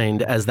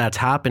mind as that's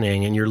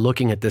happening and you're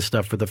looking at this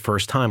stuff for the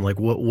first time? Like,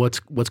 what's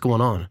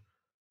going on?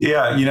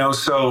 Yeah,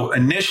 so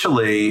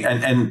initially,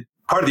 and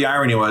part of the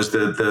irony was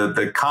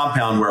the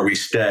compound where we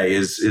stay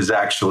is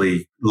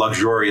actually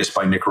luxurious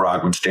by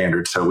Nicaraguan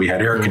standards. So we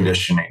had air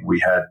conditioning, we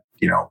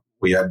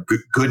had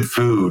good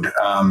food,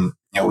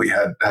 we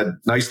had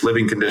nice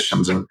living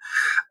conditions, and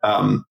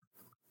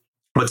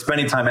but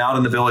spending time out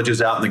in the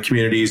villages, out in the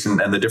communities, and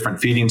the different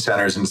feeding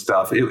centers and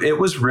stuff, it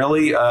was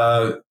really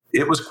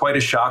it was quite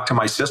a shock to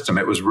my system.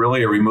 It was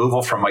really a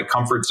removal from my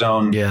comfort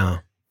zone,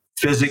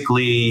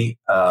 physically,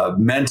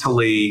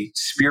 mentally,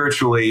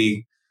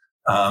 spiritually.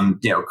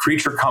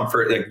 Creature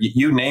comfort, like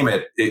you name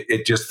it,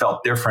 it just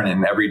felt different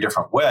in every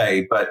different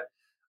way. But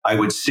I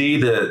would see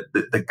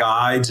the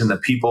guides and the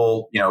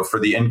people, for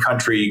the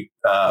in-country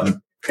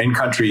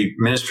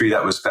ministry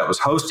that was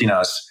hosting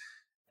us,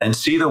 and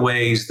see the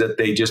ways that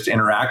they just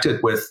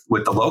interacted with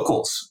the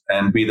locals,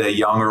 and be they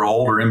young or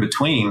old or in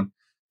between,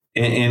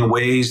 in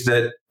ways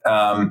that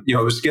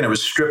it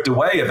was stripped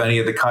away of any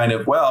of the kind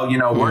of,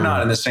 we're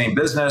not in the same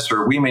business,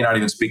 or we may not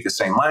even speak the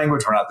same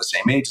language, we're not the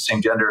same age, the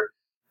same gender.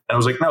 And I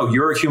was like, no,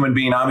 you're a human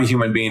being. I'm a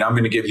human being. I'm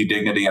going to give you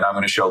dignity, and I'm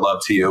going to show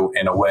love to you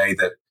in a way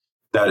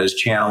that is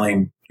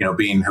channeling,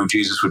 being who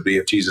Jesus would be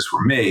if Jesus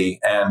were me.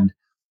 And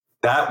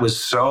that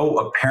was so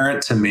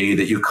apparent to me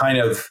that you kind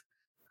of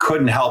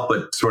couldn't help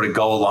but sort of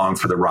go along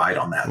for the ride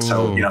on that.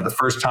 So, the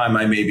first time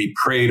I maybe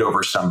prayed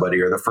over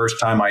somebody, or the first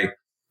time I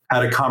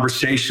had a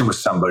conversation with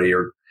somebody,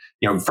 or,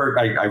 first,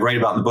 I write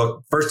about in the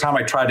book, first time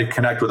I tried to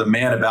connect with a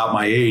man about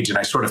my age, and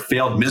I sort of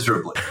failed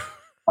miserably.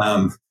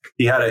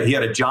 He had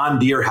a John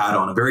Deere hat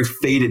on, a very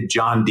faded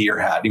John Deere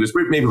hat. He was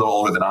maybe a little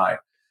older than I.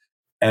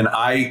 And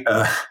I,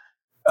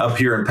 up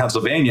here in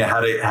Pennsylvania,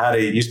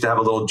 used to have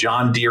a little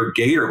John Deere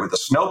Gator with a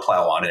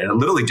snowplow on it. And it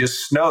literally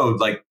just snowed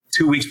like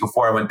 2 weeks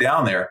before I went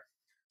down there.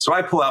 So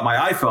I pull out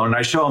my iPhone and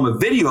I show him a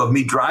video of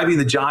me driving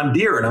the John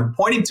Deere, and I'm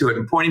pointing to it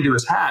and pointing to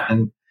his hat.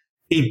 And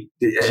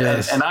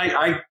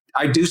I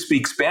do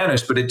speak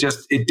Spanish, but it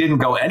didn't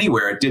go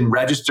anywhere. It didn't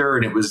register.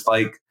 And it was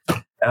like,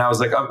 and I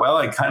was like, oh, well,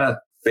 I kind of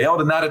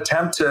failed in that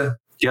attempt to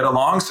get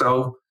along.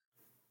 So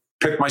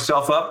picked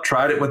myself up,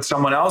 tried it with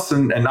someone else,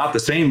 and not the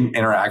same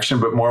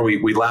interaction, but more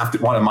we laughed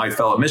at one of my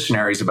fellow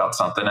missionaries about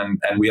something, and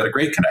we had a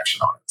great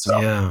connection on it. So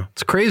yeah,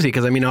 it's crazy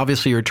because,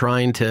 obviously you're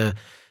trying to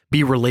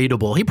be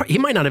relatable. He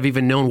might not have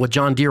even known what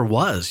John Deere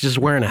was, just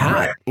wearing a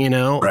hat,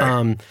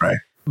 Right. Right.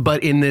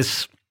 But in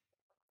this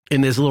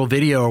little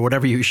video or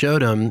whatever you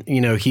showed him,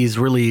 he's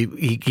really,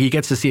 he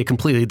gets to see a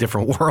completely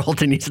different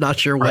world, and he's not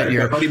sure what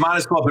you're. But he might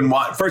as well have been,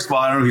 first of all,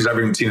 I don't know if he's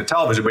ever even seen a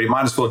television, but he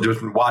might as well have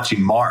just been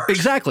watching Mars.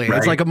 Exactly. Right?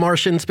 It's like a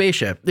Martian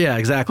spaceship. Yeah,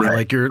 exactly. Right.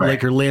 Like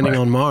you're landing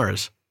on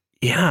Mars.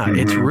 Yeah,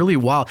 It's really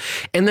wild.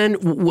 And then,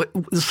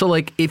 so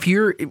like if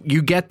you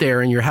get there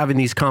and you're having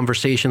these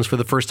conversations for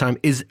the first time,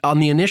 is on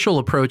the initial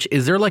approach,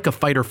 is there like a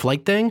fight or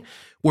flight thing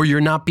where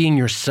you're not being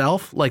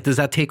yourself? Like, does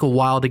that take a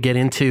while to get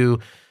into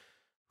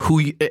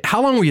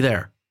how long were you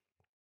there?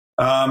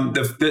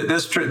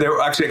 This trip,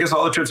 actually, I guess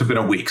all the trips have been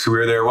a week. So we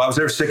were there. Well, I was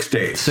there 6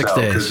 days. 6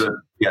 days.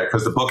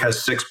 Because the book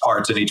has 6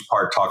 parts, and each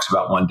part talks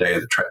about one day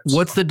of the trip.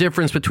 What's the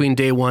difference between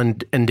day 1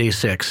 and day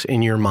 6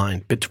 in your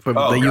mind that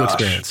you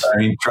experienced?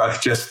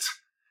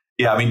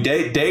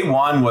 Day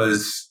 1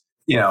 was,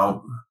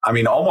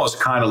 almost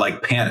kind of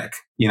like panic,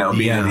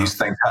 being in these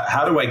things.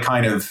 How do I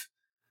kind of,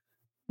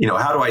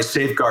 how do I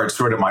safeguard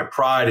sort of my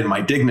pride and my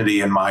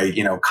dignity and my,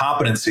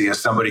 competency as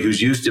somebody who's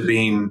used to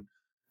being,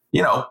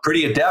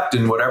 pretty adept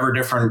in whatever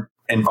different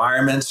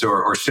environments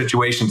or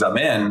situations I'm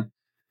in.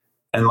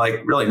 And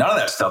like, really none of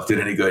that stuff did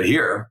any good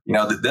here.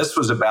 This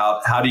was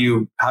about how do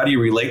you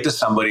relate to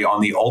somebody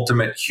on the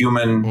ultimate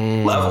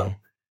human level,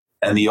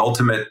 and the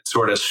ultimate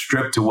sort of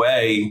stripped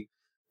away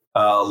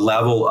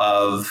level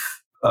of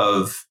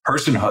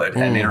personhood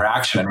and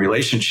interaction and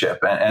relationship.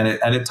 And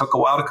it took a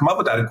while to come up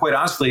with that. And quite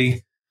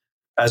honestly,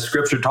 as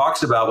scripture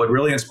talks about, what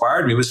really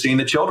inspired me was seeing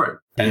the children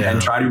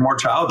and trying to be more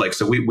childlike.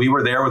 So we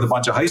were there with a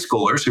bunch of high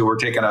schoolers who were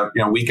taking a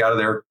week out of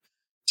their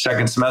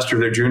second semester of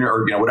their junior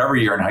or whatever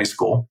year in high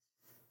school.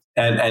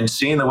 and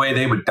seeing the way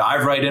they would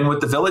dive right in with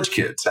the village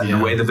kids and the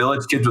way the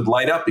village kids would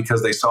light up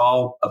because they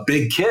saw a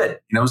big kid,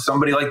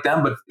 somebody like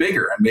them, but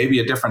bigger and maybe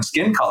a different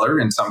skin color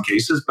in some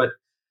cases, but,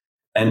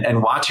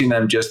 and watching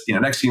them just,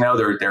 next thing you know,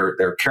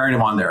 they're carrying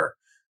them on their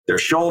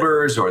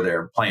shoulders, or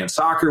they're playing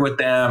soccer with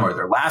them, or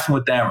they're laughing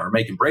with them, or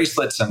making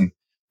bracelets. And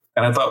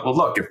I thought, well,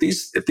 look, if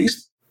these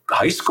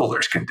high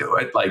schoolers can do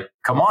it, like,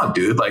 come on,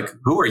 dude, like,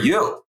 who are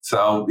you?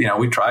 So,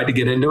 we tried to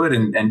get into it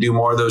and do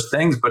more of those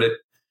things, but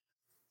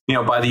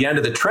by the end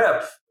of the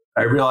trip,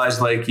 I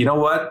realized, like, you know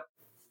what?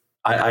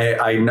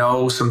 I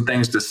know some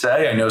things to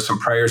say. I know some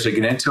prayers to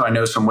get into. I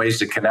know some ways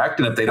to connect.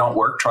 And if they don't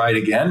work, try it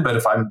again. But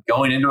if I'm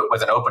going into it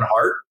with an open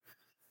heart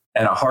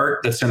and a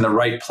heart that's in the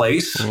right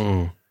place,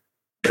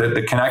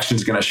 the connection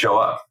is going to show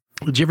up.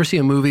 Did you ever see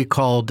a movie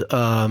called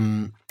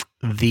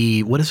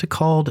what is it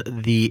called?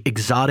 The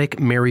Exotic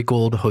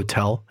Marigold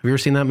Hotel. Have you ever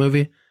seen that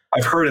movie?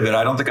 I've heard of it.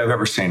 I don't think I've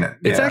ever seen it.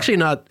 It's actually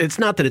not, it's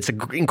not that it's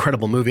an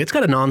incredible movie. It's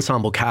got an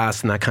ensemble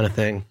cast and that kind of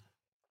thing.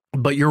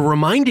 But you're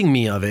reminding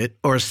me of it,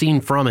 or a scene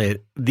from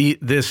it.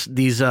 These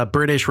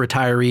British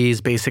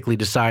retirees basically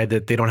decide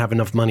that they don't have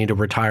enough money to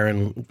retire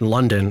in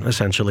London,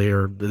 essentially,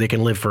 or they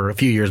can live for a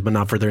few years, but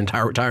not for their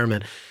entire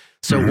retirement.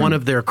 So one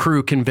of their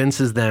crew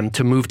convinces them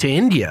to move to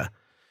India,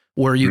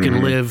 where you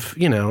can live,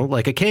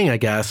 like a king, I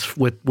guess,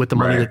 with the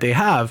money that they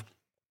have.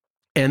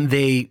 And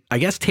they, I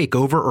guess, take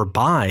over or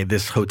buy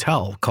this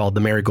hotel called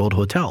the Marigold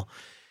Hotel.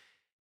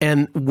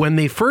 And when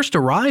they first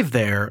arrive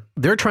there,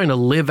 they're trying to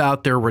live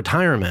out their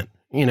retirement.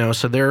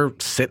 So they're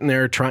sitting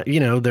there trying,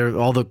 they're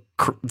all the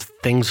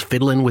things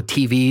fiddling with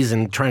TVs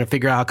and trying to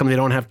figure out how come they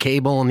don't have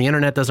cable and the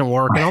internet doesn't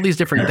work and all these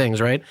different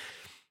things, right?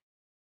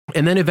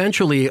 And then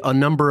eventually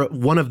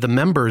one of the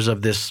members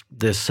of this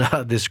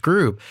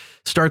group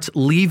starts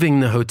leaving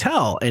the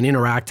hotel and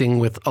interacting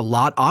with a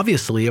lot,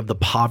 obviously, of the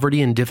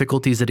poverty and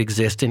difficulties that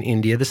exist in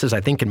India. This is, I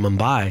think, in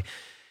Mumbai.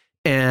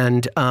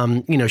 And,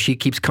 she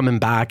keeps coming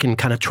back and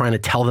kind of trying to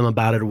tell them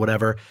about it or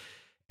whatever.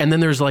 And then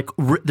there's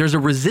a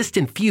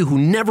resistant few who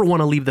never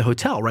want to leave the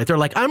hotel, right? They're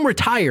like, I'm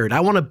retired.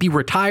 I want to be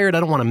retired. I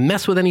don't want to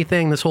mess with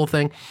anything, this whole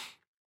thing.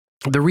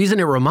 The reason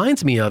it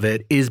reminds me of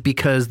it is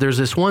because there's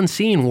this one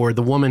scene where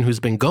the woman who's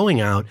been going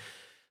out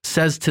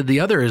says to the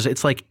others,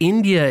 it's like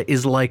India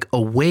is like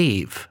a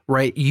wave,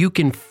 right? You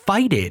can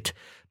fight it,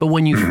 but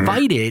when you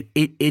fight it,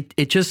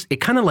 it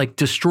kind of like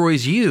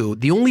destroys you.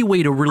 The only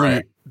way to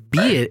really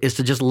be it is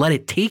to just let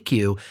it take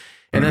you.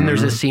 And then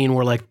there's a scene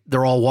where like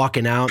they're all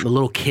walking out and the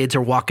little kids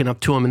are walking up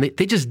to them and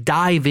they just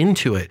dive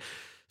into it.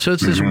 So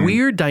it's this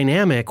weird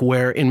dynamic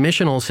where in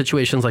missional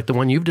situations like the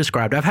one you've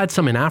described, I've had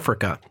some in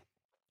Africa,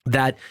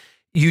 that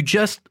you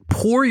just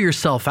pour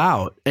yourself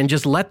out and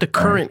just let the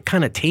current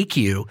kind of take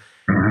you.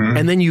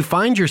 And then you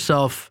find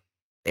yourself,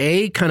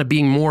 A, kind of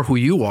being more who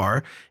you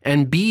are,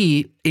 and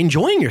B,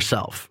 enjoying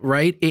yourself,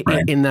 right?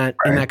 In that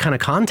kind of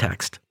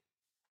context.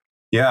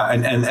 Yeah.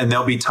 And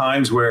there'll be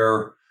times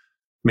where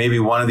maybe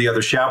one of the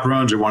other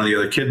chaperones or one of the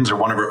other kids or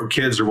one of our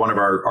kids or one of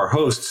our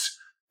hosts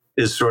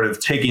is sort of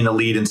taking the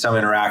lead in some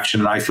interaction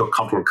and I feel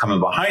comfortable coming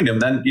behind him.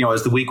 Then,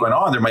 as the week went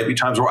on, there might be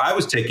times where I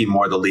was taking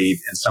more of the lead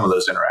in some of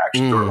those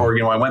interactions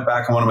or I went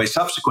back on one of my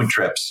subsequent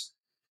trips.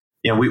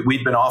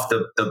 We'd been off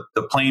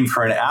the plane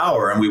for an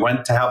hour and we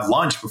went to have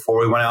lunch before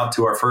we went out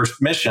to our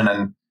first mission.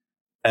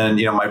 And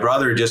my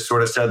brother just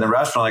sort of said in the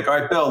restaurant, like, all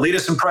right, Bill, lead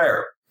us in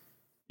prayer.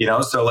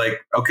 So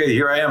like, okay,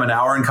 here I am, an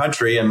hour in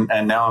country, and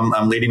now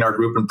I'm leading our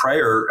group in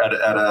prayer at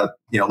a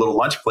little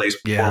lunch place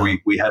before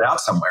we head out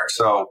somewhere.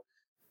 So,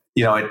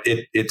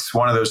 it's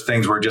one of those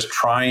things where just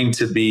trying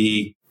to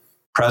be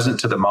present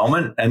to the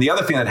moment. And the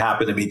other thing that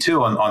happened to me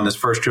too on this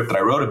first trip that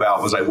I wrote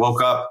about was I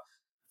woke up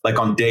like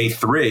on day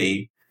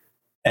 3,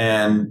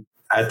 and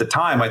at the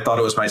time I thought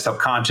it was my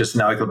subconscious.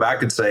 Now I go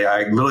back and say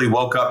I literally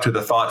woke up to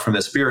the thought from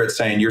the Spirit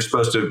saying, you're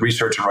supposed to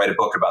research and write a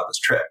book about this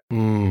trip.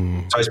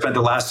 So I spent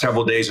the last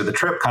several days of the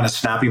trip kind of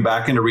snapping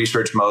back into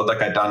research mode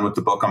like I'd done with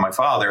the book on my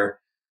father,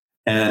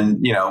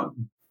 and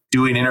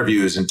doing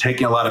interviews and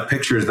taking a lot of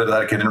pictures that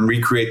I can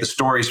recreate the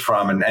stories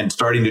from, and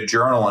starting to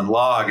journal and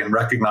log and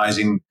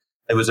recognizing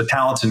it was a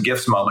talents and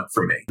gifts moment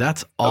for me.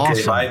 That's awesome.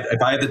 Okay,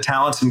 if I had the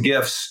talents and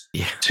gifts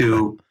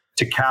to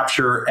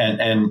capture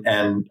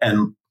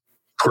and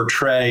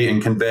portray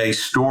and convey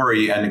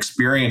story and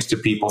experience to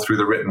people through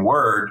the written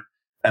word,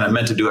 and I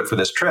meant to do it for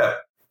this trip.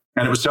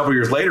 And it was several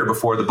years later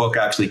before the book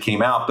actually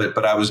came out,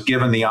 but I was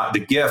given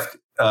the gift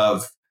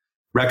of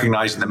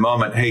recognizing the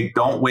moment, hey,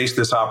 don't waste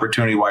this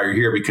opportunity while you're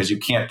here because you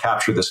can't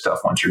capture this stuff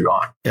once you're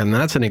gone. And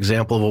that's an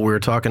example of what we were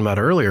talking about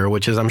earlier,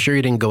 which is I'm sure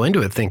you didn't go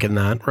into it thinking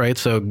that, right?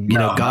 So,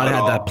 God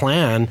had that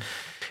plan.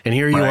 And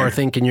here you are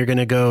thinking you're going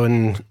to go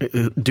and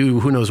do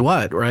who knows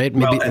what, right?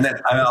 Maybe. Well, and then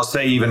I'll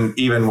say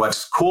even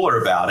what's cooler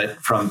about it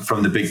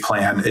from the big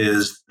plan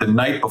is the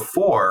night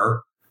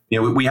before,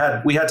 we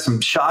had some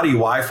shoddy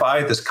Wi-Fi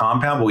at this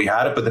compound, but we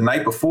had it. But the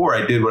night before,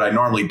 I did what I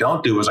normally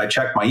don't do, is I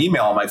checked my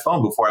email on my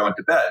phone before I went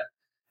to bed.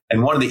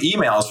 And one of the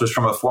emails was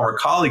from a former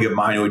colleague of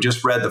mine who had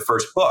just read the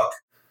first book,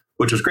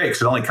 which was great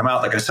because it only come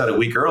out, like I said, a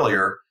week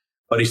earlier.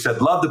 But he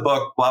said, love the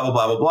book, blah, blah,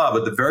 blah, blah, blah.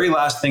 But the very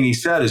last thing he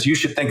said is, you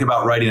should think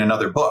about writing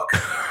another book.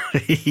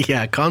 Yeah,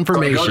 So I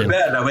confirmation. go to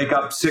bed and I wake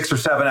up 6 or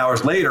 7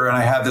 hours later and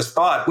I have this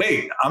thought,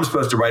 wait, I'm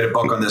supposed to write a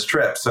book on this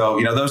trip. So,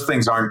 those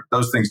things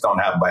don't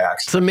happen by It's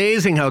accident.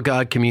 amazing how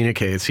God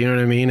communicates. You know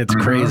what I mean? It's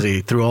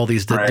crazy through all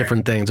these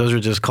different things. Those are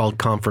just called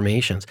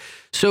confirmations.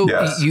 So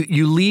Yes.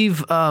 you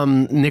leave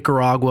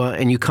Nicaragua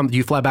and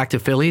you fly back to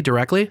Philly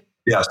directly?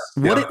 Yes.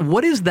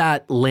 What is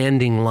that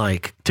landing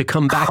like to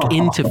come back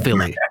into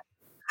Philly?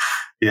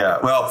 Yeah.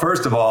 Well,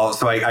 first of all,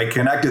 so I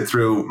connected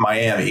through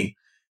Miami,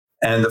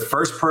 and the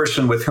first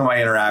person with whom I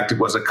interacted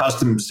was a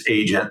customs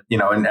agent,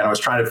 and I was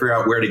trying to figure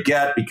out where to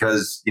get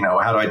because,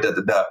 how do I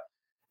da.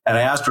 And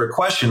I asked her a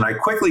question. I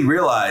quickly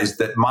realized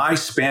that my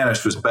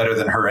Spanish was better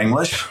than her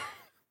English.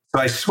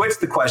 So I switched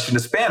the question to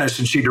Spanish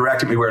and she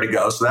directed me where to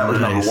go. So that was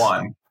Nice. number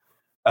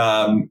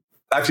one.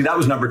 Actually, that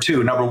was number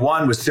two. Number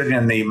one was sitting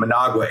in the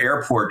Managua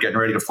airport getting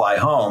ready to fly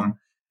home,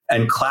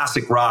 and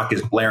classic rock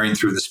is blaring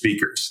through the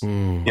speakers.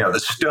 The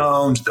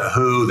Stones, the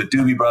Who, the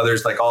Doobie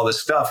Brothers, like all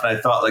this stuff. And I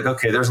thought, like,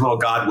 okay, there's a little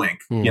God wink,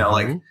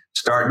 like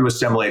starting to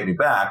assimilate me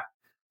back.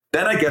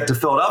 Then I get to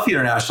Philadelphia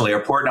International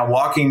Airport and I'm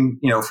walking,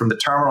 from the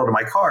terminal to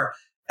my car.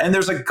 And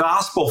there's a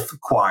gospel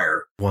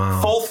choir,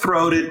 Wow.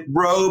 full-throated,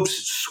 robes,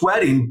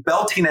 sweating,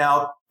 belting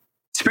out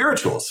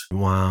spirituals.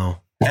 Wow.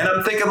 And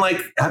I'm thinking,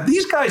 like, have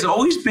these guys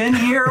always been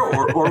here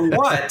or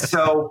what?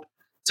 So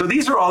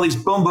these are all these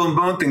boom, boom,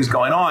 boom things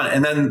going on.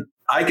 And then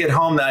I get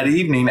home that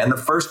evening, and the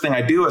first thing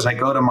I do is I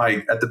go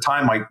to at the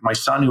time, my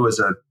son, who was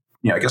a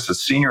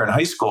senior in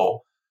high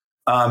school,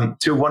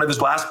 to one of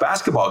his last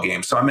basketball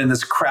games. So I'm in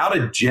this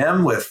crowded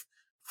gym with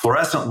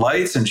fluorescent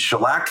lights and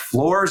shellacked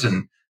floors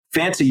and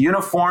fancy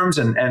uniforms.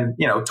 And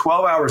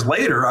 12 hours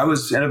later, I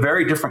was in a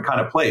very different kind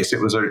of place. It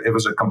was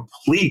a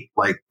complete,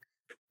 like,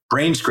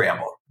 brain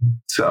scramble.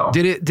 So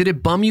Did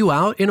it bum you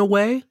out in a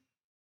way?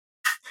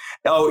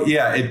 oh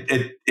yeah,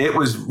 it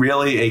was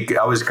really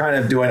I was kind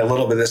of doing a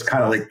little bit of this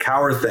kind of like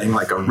cower thing,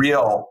 like a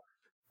real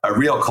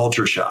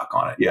culture shock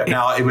on it. Yeah.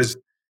 Now it was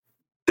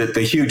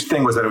the huge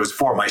thing was that it was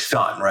for my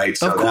son, right?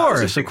 So Of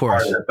course.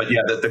 But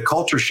yeah, the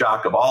culture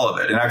shock of all of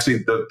it. And actually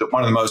the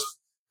one of the most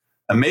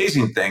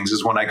amazing things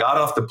is when I got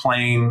off the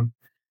plane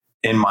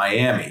in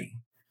Miami,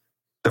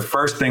 the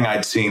first thing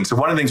I'd seen. So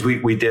one of the things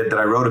we did that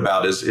I wrote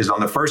about is on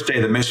the first day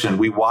of the mission,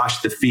 we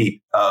washed the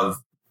feet of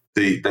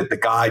the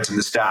guides and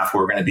the staff who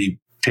were going to be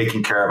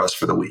taking care of us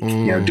for the week,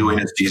 doing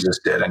as Jesus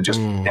did. And just,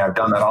 I've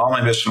done that on all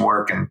my mission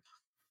work. And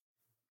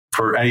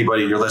for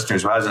anybody, your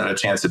listeners who hasn't had a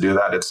chance to do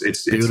that,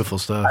 it's Beautiful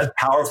stuff. as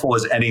powerful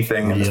as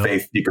anything in the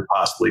faith you could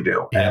possibly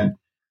do. Yeah. And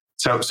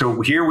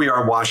so here we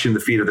are washing the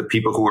feet of the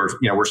people who are,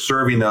 we're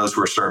serving those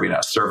who are serving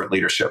us, servant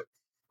leadership.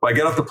 When I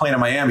get off the plane in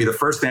Miami, the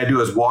first thing I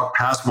do is walk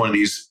past one of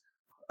these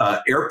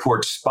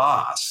airport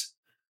spas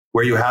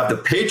where you have the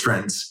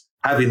patrons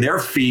having their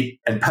feet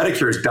and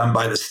pedicures done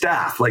by the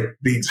staff, like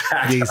the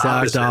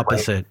exact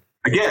opposite.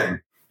 Like,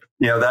 again,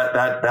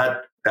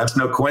 that's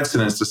no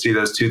coincidence to see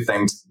those two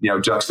things,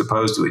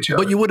 juxtaposed to each other.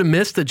 But you would have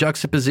missed the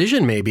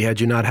juxtaposition maybe had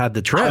you not had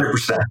the trip.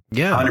 100%.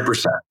 Yeah.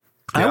 100%.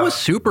 I was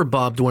super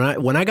bummed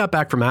when I got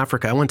back from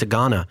Africa. I went to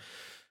Ghana.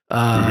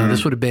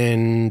 This would have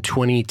been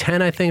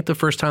 2010, I think, the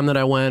first time that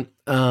I went.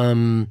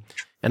 And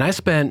I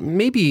spent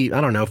maybe,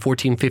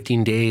 14,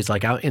 15 days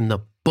like out in the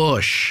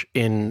bush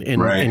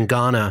in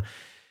Ghana.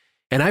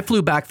 And I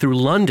flew back through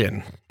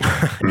London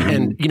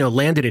and,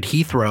 landed at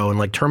Heathrow and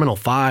like Terminal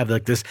 5,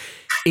 like this.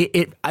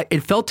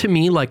 It felt to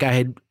me like I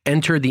had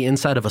entered the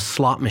inside of a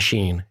slot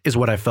machine is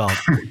what I felt.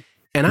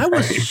 And I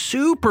was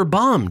super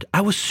bummed.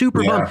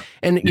 Bummed.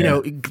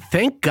 And,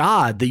 thank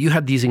God that you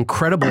have these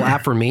incredible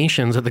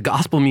affirmations of the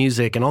gospel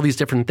music and all these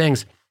different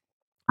things.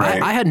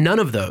 Right. I had none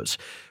of those,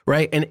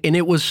 right? And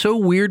it was so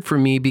weird for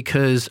me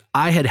because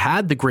I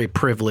had the great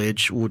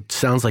privilege, which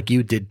sounds like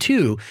you did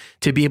too,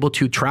 to be able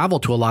to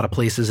travel to a lot of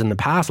places in the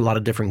past, a lot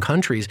of different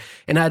countries.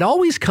 And I'd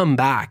always come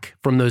back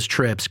from those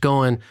trips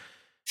going,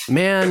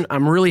 man,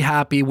 I'm really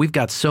happy. We've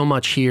got so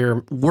much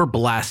here. We're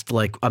blessed,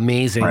 like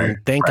amazing. Right.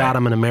 Thank God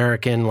I'm an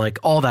American, like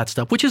all that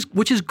stuff, which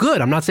is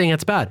good. I'm not saying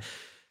it's bad.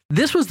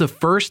 This was the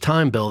first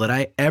time, Bill, that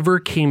I ever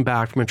came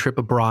back from a trip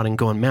abroad and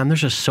going, man,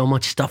 there's just so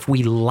much stuff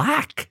we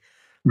lack.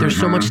 There's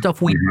so much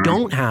stuff we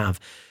don't have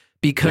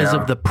because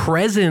of the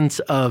presence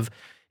of,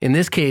 in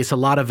this case, a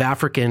lot of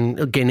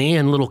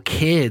Ghanaian little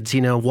kids,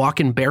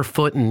 walking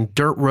barefoot in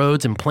dirt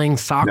roads and playing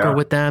soccer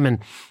with them and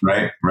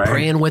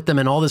praying with them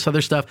and all this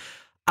other stuff.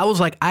 I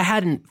was like, I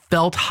hadn't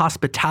felt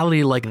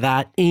hospitality like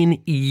that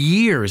in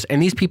years.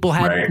 And these people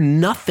had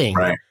nothing,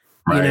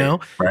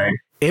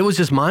 It was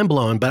just mind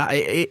blowing, but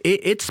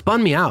it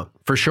spun me out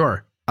for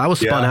sure. I was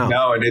spun out.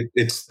 No, and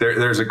it's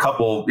there's a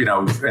couple,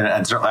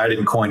 and certainly I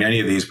didn't coin any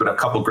of these, but a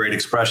couple great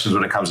expressions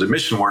when it comes to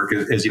mission work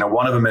is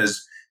one of them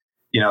is,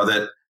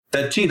 that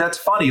gee, that's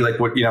funny. Like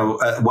what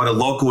a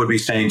local would be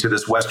saying to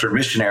this Western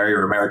missionary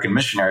or American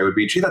missionary would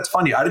be, gee, that's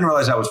funny. I didn't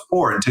realize I was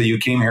poor until you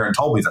came here and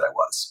told me that I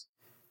was.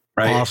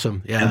 Right.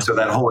 Awesome. Yeah. And so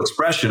that whole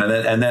expression,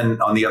 and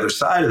then on the other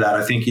side of that,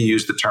 I think you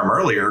used the term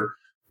earlier,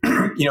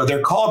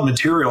 they're called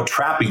material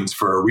trappings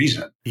for a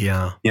reason.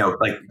 Yeah.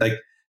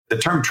 Like the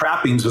term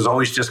trappings was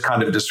always just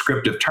kind of a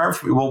descriptive term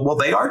for me. Well,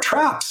 they are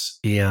traps.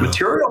 Yeah.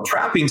 Material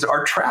trappings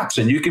are traps,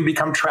 and you can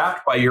become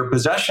trapped by your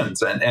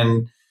possessions.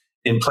 And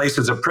in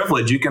places of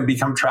privilege, you can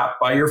become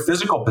trapped by your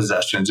physical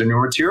possessions and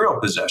your material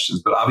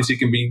possessions. But obviously, you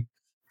can be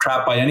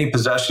trapped by any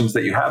possessions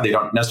that you have. They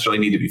don't necessarily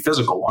need to be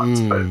physical ones,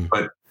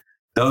 but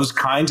those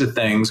kinds of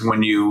things,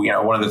 when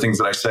one of the things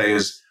that I say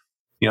is,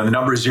 the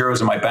number of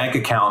zeros in my bank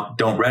account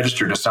don't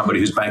register to somebody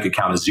whose bank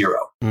account is zero.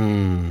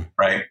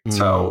 Right.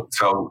 So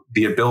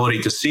the ability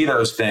to see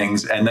those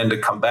things and then to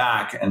come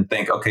back and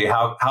think, okay,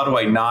 how do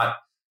I not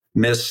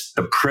miss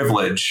the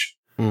privilege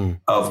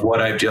of what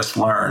I've just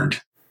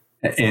learned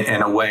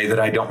in a way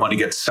that I don't want to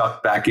get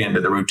sucked back into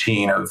the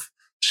routine of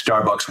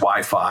Starbucks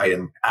Wi-Fi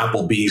and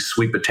Applebee's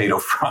sweet potato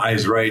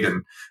fries, right?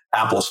 And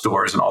Apple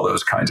stores and all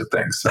those kinds of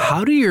things. So.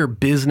 How do your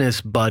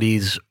business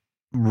buddies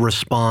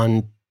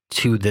respond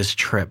to this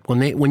trip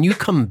when you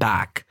come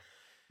back,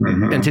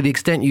 and to the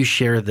extent you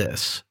share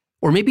this,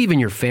 or maybe even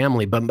your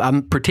family? But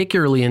I'm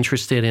particularly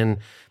interested in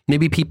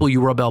maybe people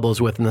you rub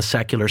elbows with in the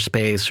secular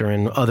space or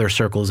in other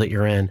circles that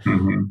you're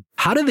in.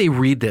 How do they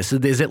read this?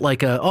 Is it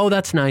like oh,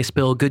 that's nice,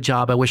 Bill, good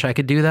job, I wish I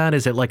could do that?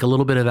 Is it like a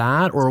little bit of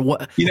that, or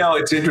what?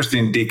 It's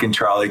interesting, Deacon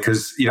Charlie,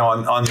 because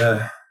on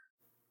the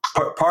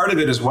part of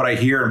it is what I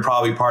hear, and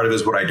probably part of it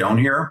is what I don't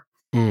hear,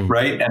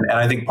 right? And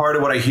I think part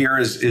of what I hear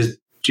is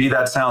gee,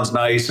 that sounds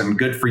nice and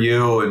good for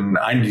you, and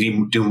I need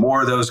to do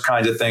more of those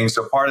kinds of things.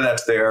 So part of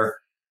that's there.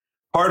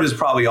 Part of it is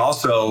probably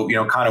also,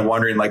 kind of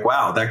wondering like,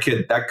 wow,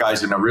 that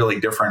guy's in a really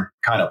different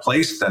kind of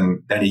place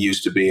than he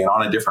used to be, and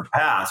on a different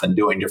path and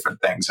doing different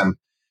things. And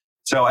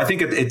so I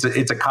think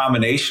it's a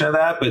combination of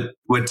that. But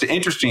what's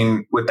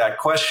interesting with that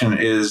question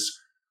is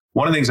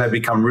one of the things I've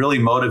become really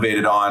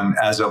motivated on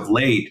as of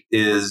late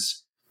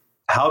is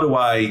how do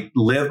I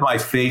live my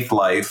faith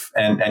life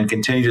and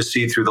continue to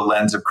see through the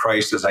lens of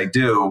Christ as I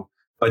do,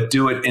 but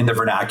do it in the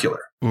vernacular,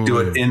 do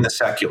it in the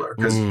secular.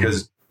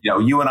 Because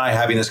you and I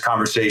having this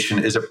conversation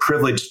is a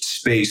privileged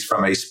space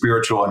from a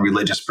spiritual and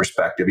religious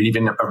perspective,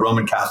 even a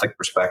Roman Catholic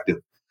perspective,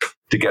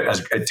 to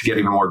get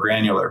even more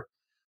granular.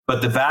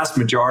 But the vast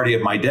majority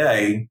of my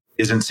day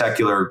is in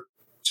secular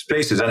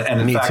spaces. And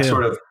in fact,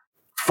 sort of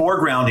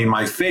foregrounding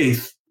my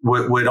faith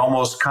would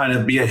almost kind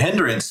of be a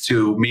hindrance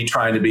to me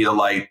trying to be the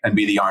light and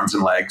be the arms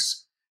and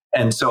legs.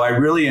 And so I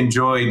really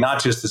enjoy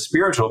not just the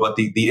spiritual, but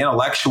the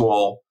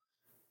intellectual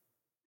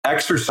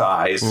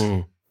exercise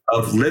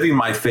of living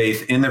my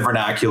faith in the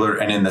vernacular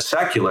and in the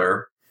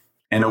secular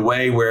in a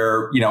way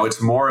where,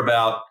 it's more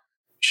about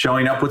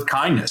showing up with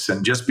kindness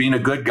and just being a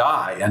good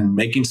guy and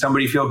making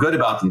somebody feel good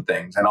about them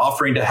things and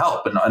offering to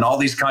help and all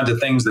these kinds of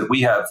things that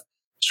we have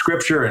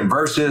scripture and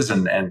verses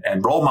and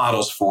role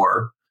models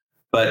for.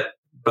 But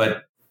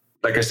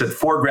like I said,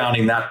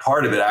 foregrounding that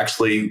part of it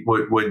actually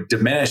would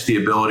diminish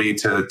the ability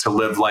to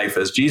live life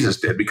as Jesus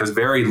did, because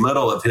very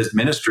little of his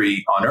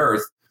ministry on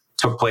earth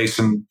took place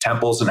in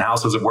temples and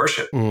houses of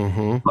worship.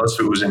 Most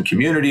of it was in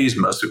communities,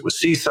 most of it was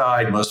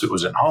seaside, most of it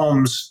was in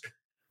homes,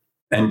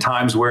 and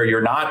times where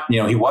you're not,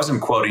 he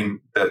wasn't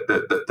quoting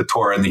the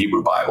Torah and the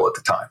Hebrew Bible at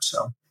the time.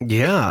 So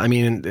yeah, I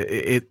mean,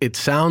 it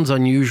sounds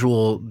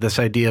unusual, this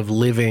idea of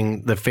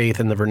living the faith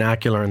in the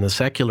vernacular and the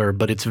secular,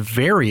 but it's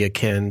very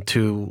akin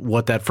to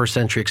what that first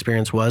century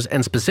experience was,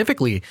 and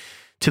specifically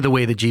to the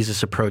way that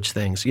Jesus approached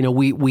things.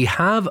 We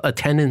have a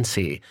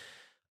tendency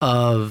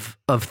of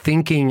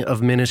thinking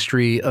of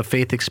ministry, of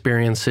faith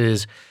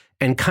experiences,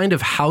 and kind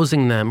of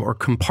housing them or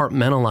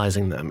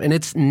compartmentalizing them. And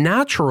it's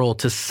natural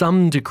to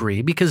some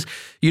degree, because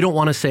you don't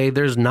want to say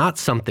there's not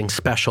something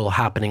special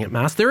happening at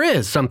Mass. There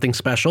is something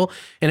special,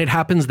 and it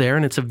happens there,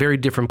 and it's a very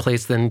different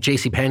place than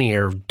JCPenney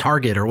or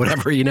Target or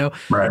whatever,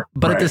 Right.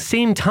 But at the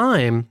same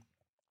time,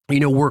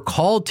 we're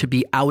called to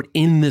be out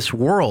in this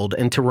world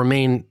and to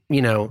remain,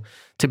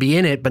 to be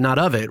in it, but not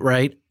of it,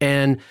 right?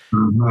 And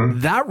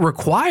that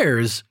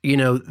requires,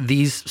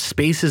 these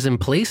spaces and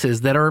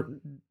places that are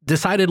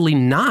decidedly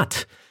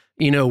not,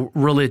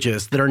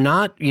 religious, that are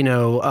not,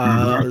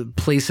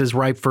 places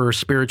ripe for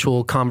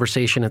spiritual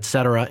conversation, et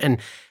cetera. And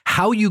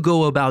how you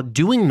go about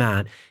doing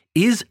that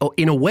is,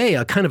 in a way,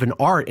 a kind of an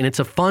art, and it's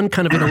a fun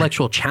kind of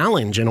intellectual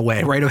challenge in a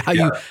way, right? Of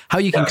how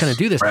you can kind of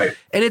do this. Right.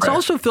 And it's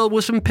also filled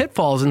with some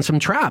pitfalls and some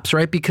traps,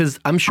 right? Because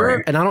I'm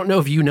sure, and I don't know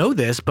if you know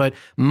this, but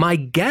my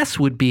guess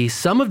would be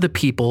some of the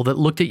people that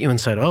looked at you and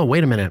said, oh,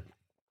 wait a minute.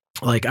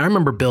 Like, I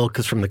remember Bill,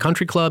 because from the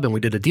country club, and we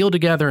did a deal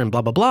together and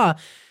blah, blah, blah.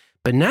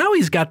 But now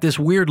he's got this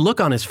weird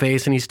look on his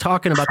face and he's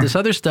talking about this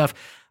other stuff.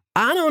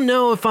 I don't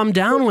know if I'm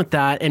down with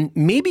that. And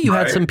maybe you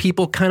had some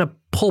people kind of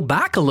pull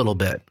back a little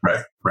bit.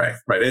 Right.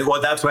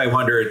 Well, that's why I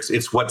wonder.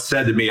 It's what's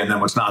said to me and then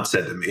what's not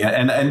said to me.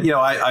 And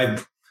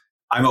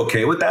I'm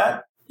okay with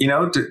that.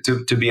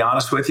 To be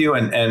honest with you.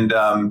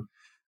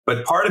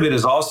 But part of it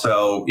is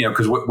also,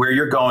 because where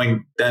you're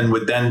going then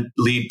would then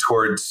lead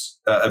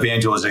towards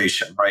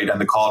evangelization, right? And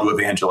the call to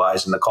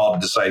evangelize and the call to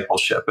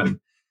discipleship.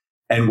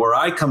 And where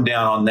I come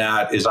down on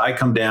that is I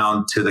come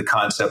down to the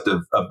concept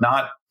of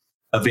not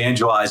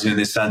evangelizing in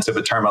the sense of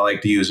a term I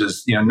like to use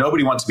is,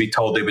 nobody wants to be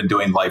told they've been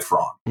doing life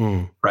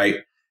wrong, right?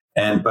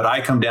 But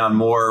I come down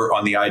more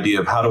on the idea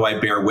of how do I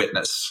bear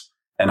witness,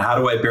 and how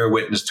do I bear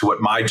witness to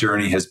what my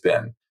journey has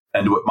been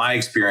and what my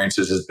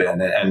experiences has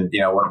been. And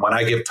when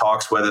I give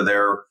talks, whether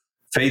they're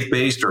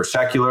faith-based or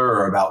secular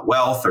or about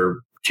wealth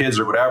or kids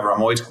or whatever,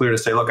 I'm always clear to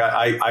say, look,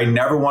 I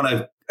never want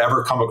to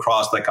ever come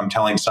across like I'm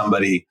telling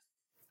somebody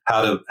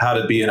how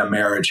to be in a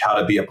marriage, how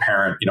to be a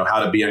parent,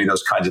 how to be any of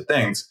those kinds of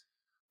things.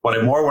 What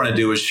I more want to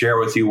do is share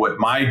with you what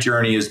my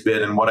journey has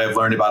been and what I've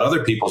learned about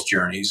other people's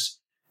journeys,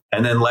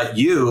 and then let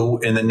you,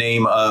 in the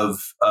name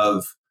of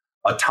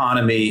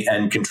autonomy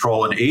and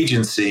control and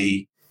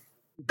agency,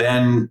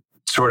 then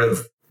sort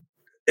of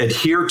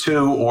adhere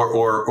to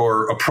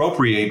or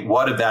appropriate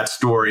what of that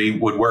story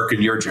would work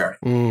in your journey.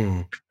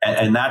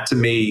 And that to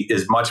me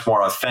is much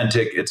more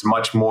authentic. It's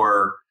much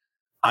more,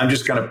 I'm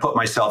just going to put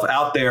myself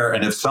out there.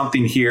 And if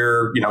something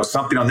here,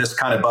 something on this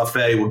kind of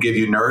buffet will give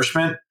you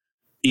nourishment,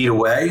 eat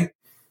away.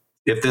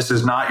 If this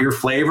is not your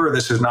flavor,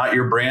 this is not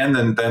your brand,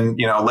 then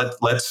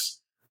let's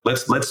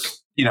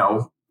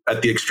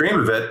at the extreme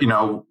of it,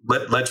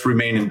 let's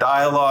remain in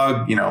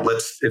dialogue.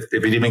 If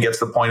it even gets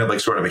to the point of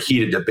like sort of a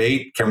heated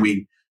debate, can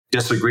we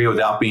disagree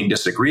without being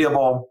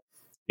disagreeable?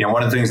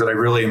 One of the things that I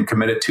really am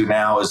committed to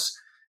now is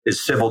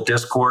civil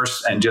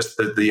discourse and just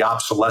the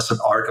obsolescent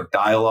art of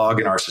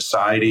dialogue in our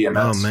society. And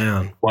that's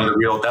one of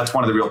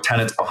the real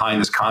tenets behind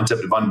this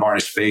concept of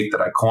unvarnished faith that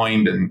I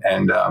coined,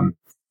 and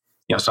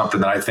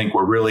something that I think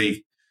we're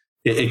really,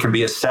 it can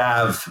be a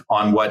salve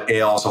on what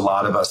ails a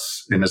lot of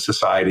us in the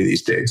society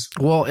these days.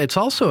 Well, it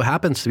also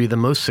happens to be the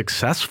most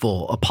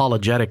successful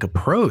apologetic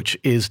approach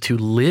is to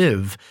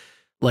live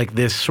like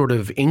this sort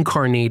of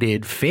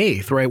incarnated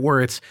faith, right?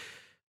 Where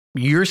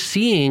you're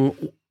seeing,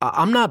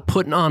 I'm not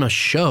putting on a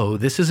show.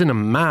 This isn't a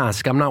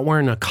mask. I'm not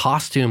wearing a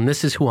costume.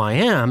 This is who I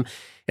am.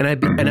 And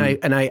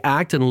I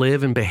act and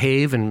live and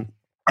behave and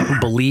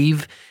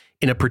believe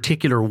in a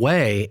particular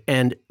way.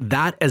 And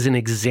that as an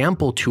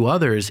example to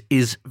others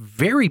is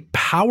very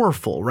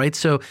powerful, right?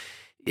 So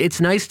it's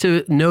nice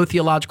to know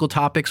theological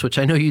topics, which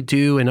I know you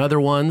do, and other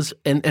ones.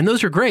 And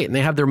those are great. And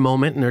they have their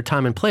moment and their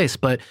time and place.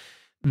 But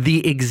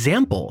the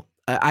example,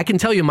 I can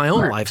tell you in my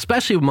own life,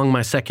 especially among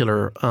my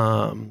secular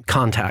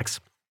contacts,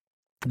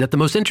 that the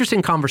most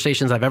interesting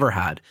conversations I've ever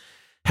had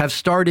have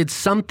started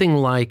something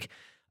like,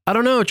 I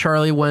don't know,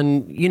 Charlie,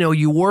 when,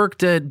 you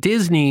worked at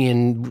Disney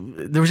and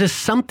there was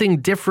just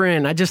something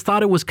different. I just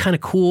thought it was kind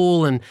of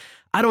cool. And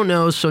I don't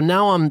know. So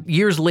now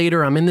years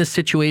later, I'm in this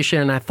situation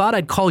and I thought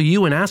I'd call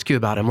you and ask you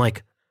about it. I'm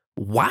like,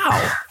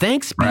 wow,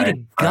 thanks be to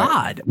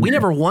God. We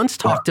never once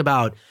talked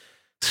about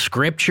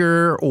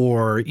scripture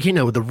or,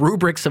 the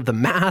rubrics of the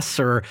mass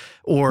or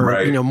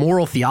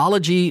moral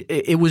theology.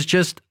 It was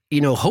just,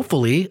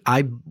 hopefully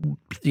I,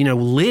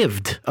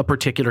 lived a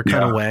particular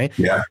kind of way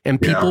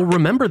and people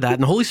remember that,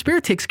 and the Holy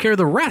Spirit takes care of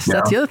the rest.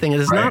 That's the other thing.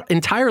 It is not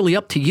entirely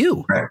up to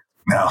you.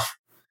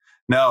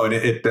 No.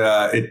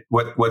 And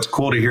what's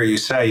cool to hear you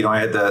say, I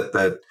had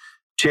the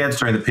chance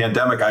during the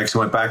pandemic. I actually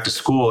went back to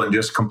school and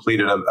just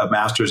completed a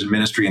master's in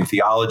ministry and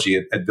theology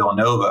at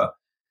Villanova.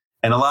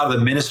 And a lot of the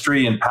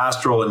ministry and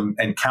pastoral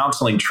and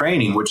counseling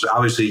training, which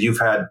obviously you've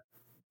had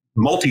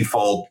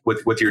multifold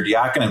with your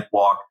diaconate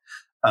walk,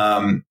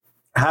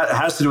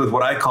 has to do with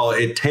what I call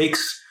it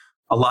takes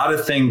a lot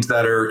of things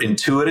that are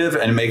intuitive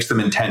and makes them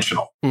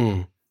intentional.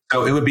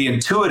 So it would be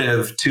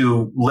intuitive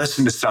to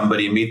listen to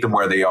somebody and meet them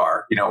where they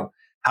are.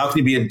 How can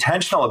you be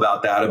intentional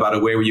about that, about a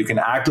way where you can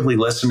actively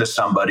listen to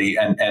somebody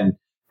and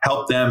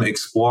help them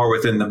explore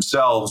within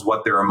themselves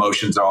what their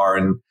emotions are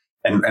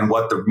and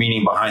what the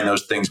meaning behind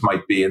those things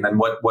might be, and then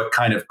what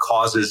kind of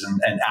causes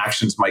and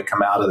actions might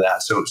come out of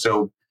that.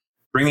 So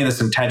bringing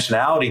this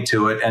intentionality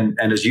to it, and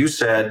as you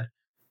said,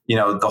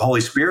 the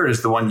Holy Spirit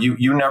is the one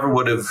you never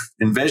would have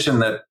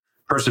envisioned that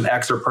person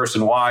X or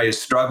person Y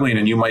is struggling,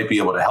 and you might be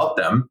able to help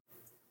them.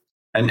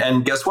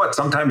 And guess what?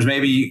 Sometimes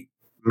maybe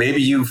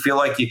you feel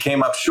like you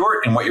came up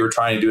short in what you were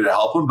trying to do to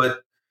help them,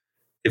 but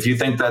if you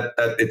think that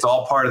it's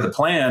all part of the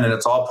plan and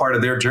it's all part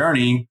of their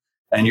journey,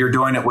 and you're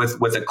doing it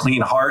with a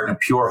clean heart and a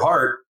pure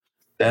heart,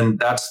 then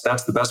that's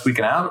the best we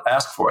can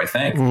ask for, I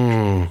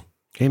think.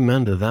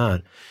 Amen to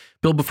that.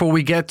 Bill, before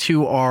we get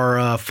to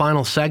our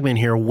final segment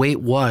here, Wait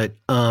What?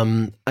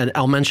 And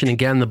I'll mention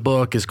again, the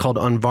book is called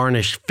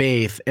Unvarnished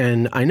Faith,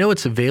 and I know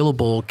it's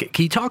available.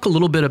 Can you talk a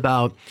little bit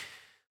about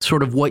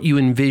sort of what you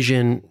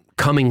envision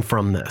coming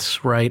from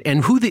this, right?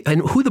 And who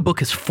the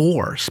book is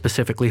for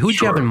specifically? Who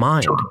did you have in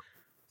mind? Sure.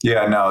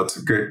 Yeah, no, it's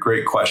a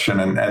great question,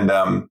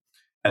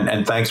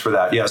 and thanks for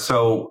that. Yeah,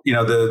 so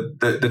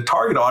the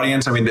target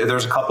audience, I mean,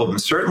 there's a couple of them.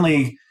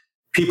 Certainly,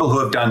 people who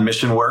have done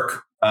mission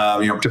work,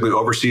 particularly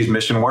overseas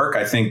mission work.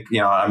 I think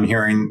I'm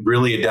hearing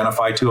really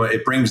identify to it.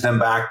 It brings them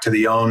back to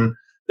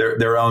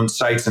their own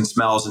sights and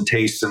smells and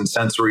tastes and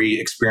sensory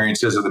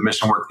experiences of the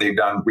mission work they've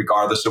done,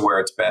 regardless of where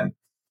it's been.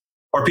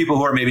 Or people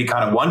who are maybe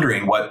kind of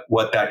wondering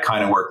what that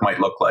kind of work might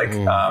look like.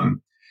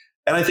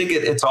 And I think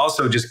it's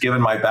also just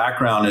given my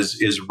background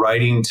is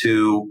writing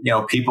to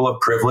people of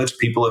privilege,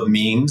 people of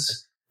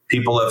means,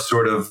 people of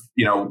sort of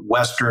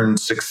Western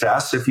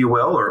success, if you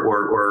will,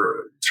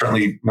 or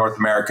certainly North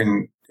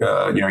American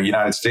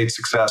United States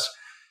success,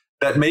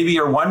 that maybe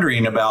are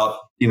wondering about,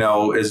 you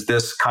know, is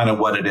this kind of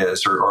what it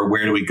is, or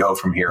where do we go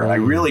from here? And I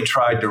really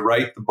tried to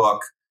write the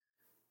book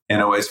in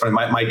a way. It's funny.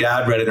 My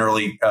dad read an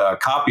early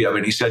copy of it,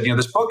 and he said, you know,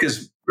 this book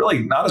is really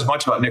not as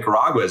much about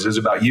Nicaragua as it is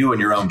about you and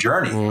your own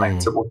journey. I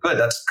said, well, good.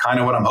 That's kind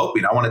of what I'm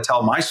hoping. I want to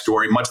tell my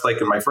story, much like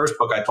in my first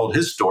book, I told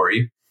his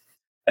story,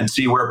 and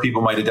see where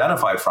people might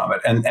identify from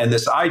it. And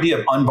this idea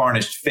of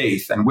unvarnished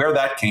faith and where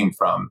that came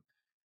from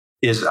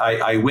is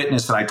I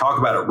witnessed, and I talk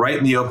about it right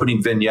in the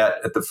opening vignette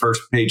at the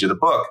first page of the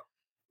book.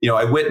 You know,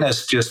 I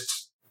witnessed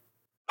just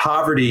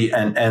poverty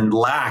and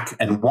lack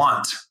and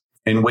want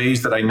in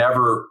ways that I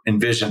never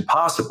envisioned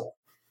possible.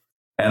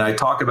 And I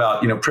talk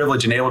about, you know,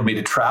 privilege enabled me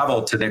to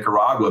travel to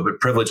Nicaragua, but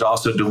privilege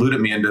also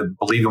deluded me into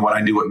believing what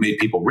I knew, what made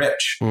people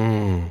rich.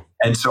 And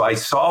so I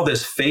saw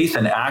this faith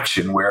in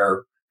action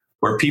where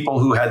people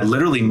who had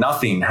literally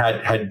nothing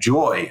had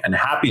joy and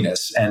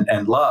happiness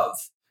and love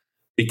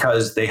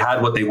because they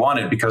had what they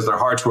wanted, because their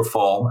hearts were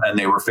full and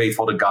they were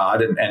faithful to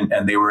God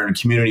and they were in a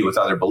community with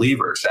other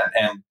believers.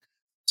 And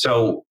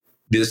so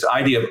this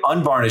idea of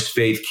unvarnished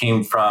faith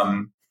came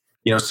from,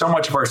 you know, so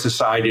much of our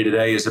society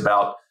today is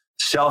about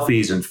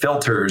selfies and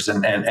filters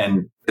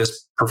and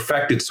this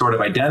perfected sort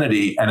of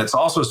identity. And it's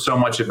also so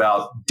much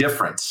about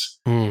difference.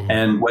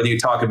 And whether you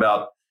talk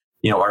about,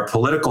 you know, our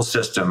political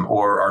system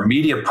or our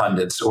media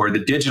pundits or the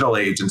digital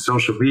age and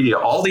social media,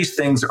 all these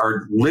things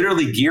are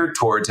literally geared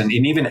towards, and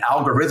even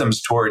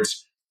algorithms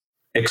towards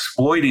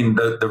exploiting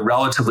the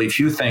relatively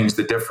few things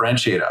that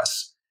differentiate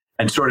us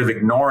and sort of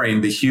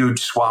ignoring the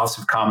huge swaths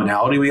of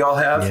commonality we all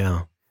have.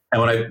 Yeah.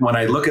 And when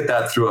I look at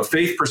that through a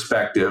faith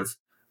perspective,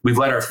 we've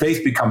let our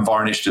faith become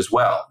varnished as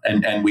well.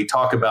 And we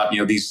talk about, you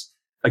know, these,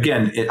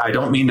 again, I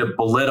don't mean to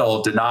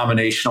belittle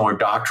denominational or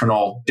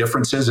doctrinal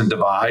differences and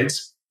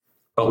divides,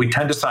 but we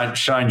tend to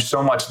shine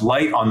so much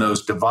light on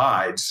those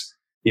divides,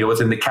 you know,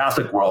 within the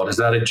Catholic world. Is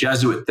that a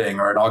Jesuit thing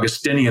or an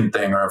Augustinian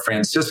thing or a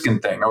Franciscan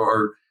thing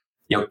or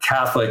you know,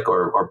 Catholic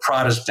or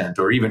Protestant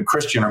or even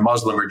Christian or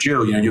Muslim or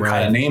Jew, you know, you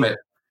kind of name it.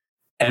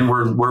 And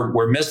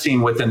we're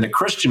missing within the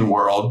Christian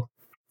world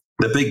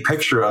the big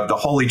picture of the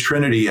Holy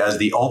Trinity as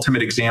the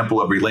ultimate example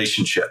of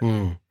relationship.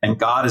 And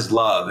God is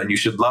love, and you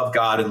should love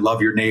God and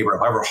love your neighbor,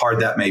 however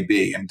hard that may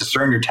be, and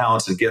discern your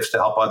talents and gifts to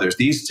help others.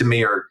 These to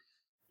me are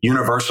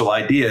universal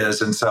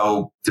ideas. And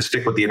so to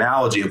stick with the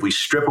analogy, if we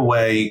strip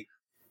away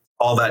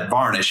all that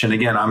varnish, and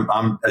again,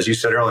 I'm as you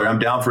said earlier, I'm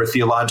down for a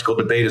theological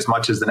debate as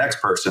much as the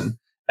next person.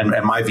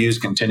 And my views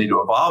continue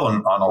to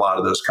evolve on a lot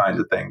of those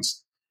kinds of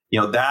things. You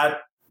know,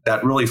 that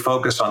really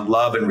focus on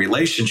love and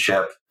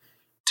relationship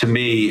to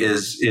me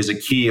is a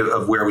key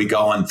of where we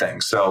go on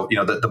things. So, you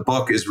know, the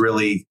book is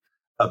really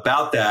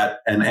about that.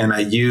 And I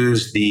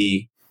use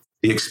the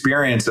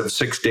experience of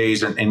 6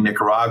 days in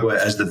Nicaragua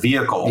as the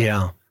vehicle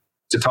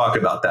to talk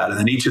about that. And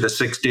then each of the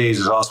 6 days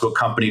is also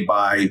accompanied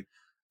by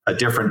a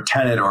different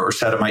tenet or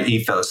set of my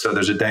ethos. So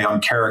there's a day on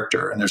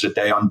character and there's a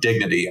day on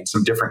dignity and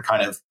some different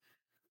kind of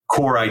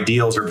core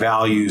ideals or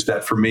values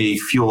that for me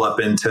fuel up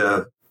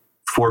into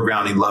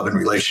foregrounding love and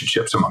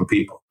relationships among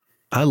people.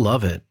 I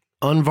love it.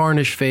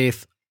 Unvarnished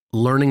Faith,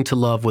 Learning to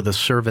Love with a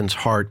Servant's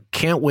Heart.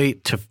 Can't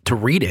wait to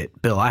read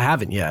it, Bill. I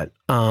haven't yet.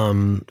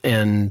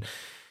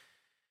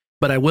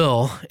 But I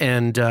will,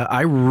 and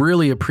I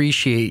really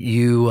appreciate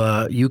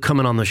you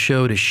coming on the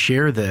show to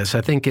share this.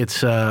 I think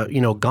it's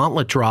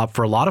gauntlet drop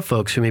for a lot of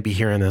folks who may be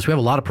hearing this. We have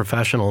a lot of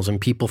professionals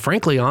and people,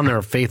 frankly, on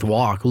their faith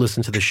walk who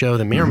listen to the show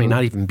that may or may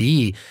not even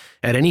be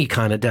at any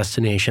kind of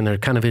destination. They're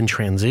kind of in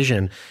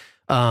transition.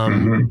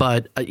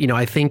 But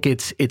I think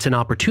it's an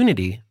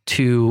opportunity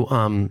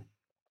to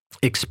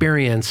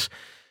experience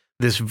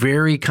this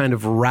very kind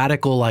of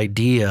radical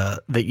idea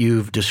that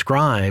you've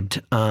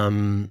described.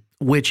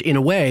 Which in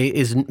a way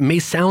may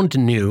sound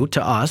new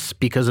to us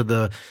because of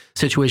the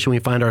situation we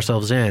find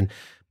ourselves in,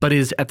 but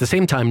is at the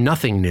same time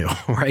nothing new,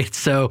 right?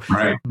 So,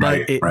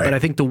 but I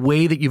think the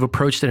way that you've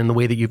approached it and the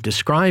way that you've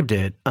described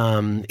it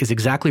is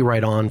exactly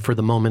right on for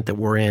the moment that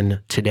we're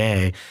in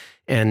today.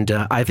 And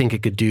I think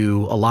it could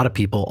do a lot of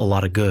people a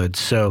lot of good.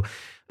 So,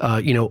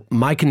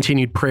 my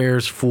continued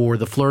prayers for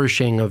the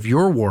flourishing of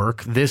your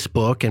work, this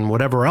book, and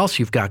whatever else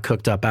you've got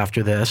cooked up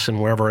after this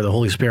and wherever the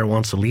Holy Spirit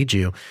wants to lead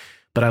you.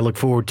 But I look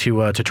forward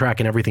to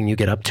tracking everything you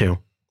get up to.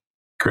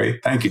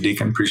 Great. Thank you,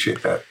 Deacon.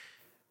 Appreciate that.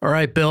 All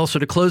right, Bill. So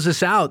to close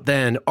this out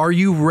then, are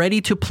you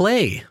ready to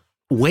play?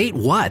 Wait,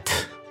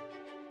 what?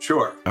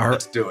 Sure.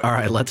 Let's do it. All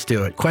right, let's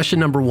do it. Question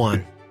number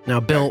 1.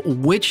 Now, Bill,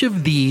 which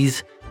of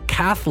these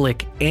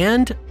Catholic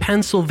and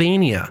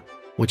Pennsylvania,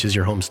 which is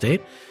your home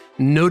state,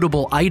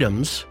 notable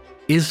items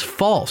is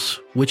false?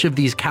 Which of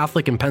these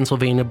Catholic and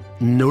Pennsylvania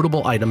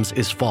notable items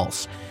is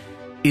false?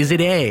 Is it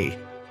A,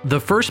 the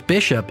first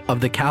bishop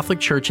of the Catholic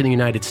Church in the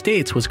United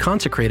States was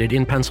consecrated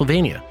in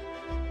Pennsylvania?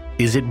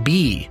 Is it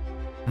B,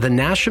 the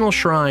National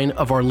Shrine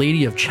of Our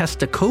Lady of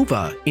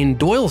Czestochowa in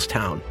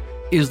Doylestown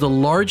is the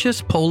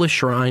largest Polish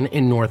shrine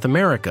in North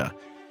America?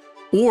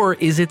 Or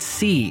is it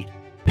C,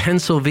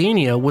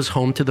 Pennsylvania was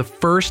home to the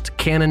first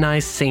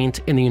canonized saint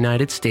in the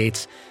United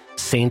States,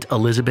 Saint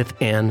Elizabeth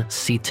Ann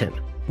Seton?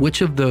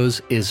 Which of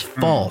those is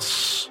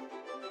false?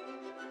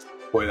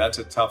 Boy, that's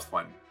a tough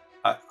one.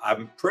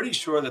 I'm pretty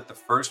sure that the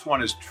first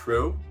one is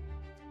true.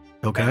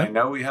 Okay. And I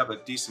know we have a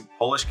decent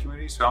Polish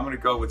community, so I'm going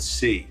to go with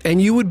C.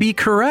 And you would be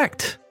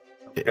correct.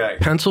 Okay.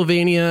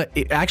 Pennsylvania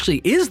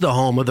actually is the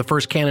home of the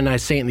first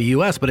canonized saint in the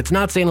U.S., but it's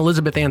not St.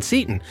 Elizabeth Ann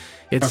Seton.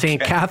 It's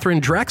St. Catherine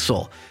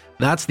Drexel.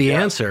 That's the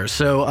answer.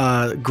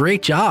 So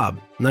great job.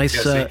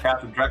 Nice. St.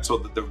 Catherine Drexel,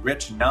 the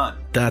rich nun.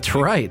 That's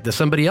right. There's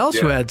somebody else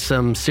who had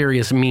some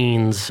serious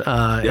means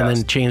and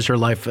then changed her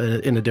life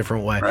in a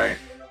different way. Right.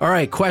 All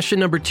right. Question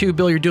number 2,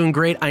 Bill, you're doing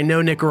great. I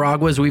know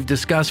Nicaragua, as we've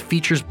discussed,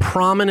 features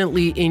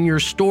prominently in your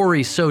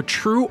story. So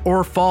true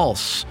or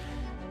false?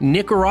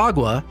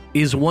 Nicaragua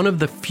is one of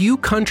the few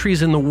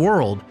countries in the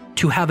world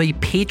to have a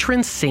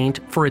patron saint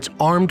for its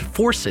armed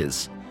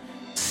forces.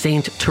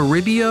 Saint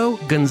Toribio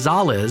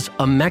Gonzalez,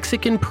 a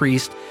Mexican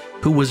priest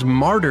who was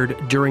martyred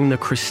during the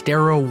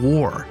Cristero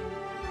War.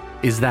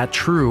 Is that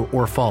true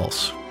or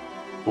false?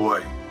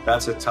 Boy,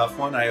 that's a tough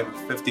one. I have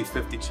a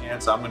 50-50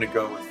 chance. I'm going to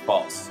go with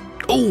false.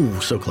 Oh,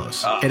 so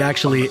close. It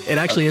actually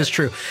is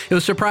true. It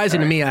was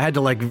surprising to me. I had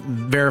to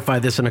verify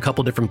this in a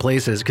couple different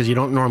places because you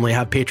don't normally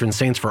have patron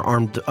saints for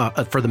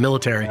for the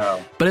military.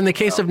 No. But in the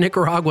case of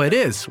Nicaragua, it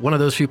is one of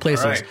those few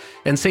places. Right.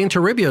 And Saint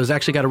Toribio's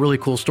actually got a really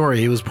cool story.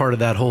 He was part of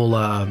that whole,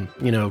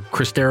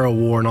 Cristero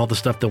War and all the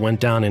stuff that went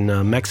down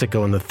in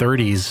Mexico in the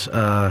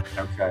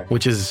 30s,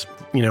 which is,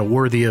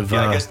 worthy of...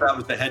 Yeah, I guess that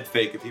was the head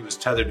fake. If he was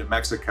tethered to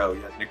Mexico,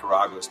 yet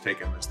Nicaragua's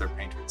taken him as their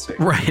patron saint.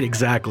 Right,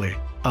 exactly.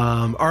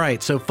 All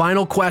right, so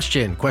final question.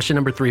 Question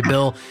number 3,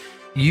 Bill.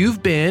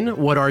 You've been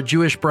what our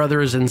Jewish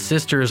brothers and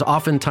sisters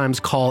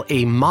oftentimes call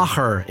a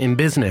maher in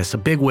business, a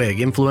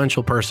bigwig,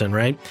 influential person,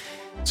 right?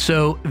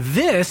 So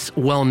this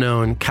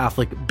well-known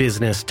Catholic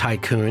business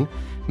tycoon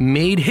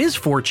made his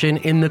fortune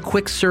in the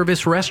quick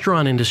service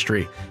restaurant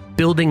industry,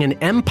 building an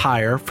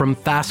empire from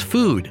fast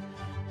food.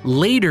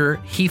 Later,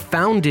 he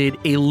founded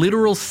a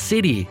literal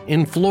city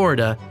in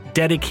Florida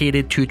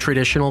dedicated to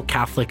traditional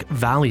Catholic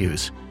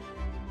values.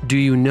 Do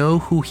you know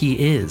who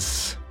he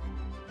is?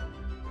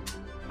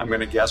 I'm going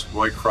to guess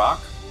Roy Kroc.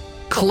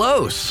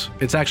 Close.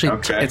 It's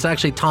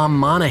actually Tom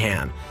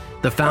Monahan,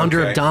 the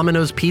founder of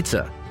Domino's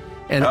Pizza.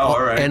 And,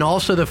 and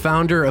also the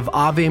founder of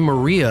Ave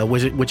Maria,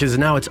 which is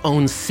now its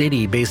own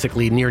city,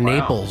 basically near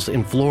Naples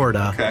in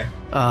Florida. Okay.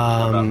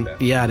 And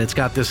it's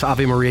got this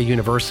Ave Maria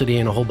University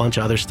and a whole bunch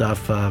of other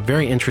stuff.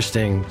 Very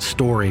interesting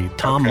story.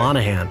 Tom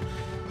Monahan.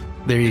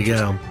 There you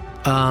go.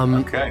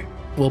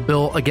 Well,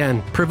 Bill,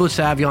 again, privileged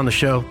to have you on the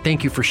show.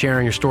 Thank you for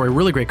sharing your story.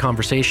 Really great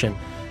conversation.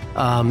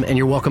 And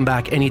you're welcome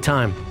back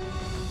anytime.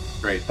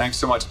 Great. Thanks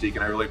so much,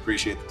 Deacon. I really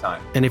appreciate the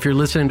time. And if you're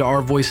listening to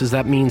our voices,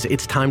 that means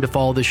it's time to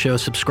follow the show,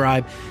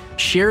 subscribe,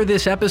 share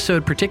this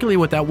episode, particularly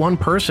with that one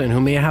person who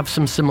may have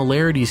some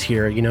similarities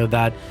here,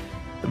 that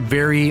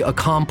very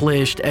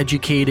accomplished,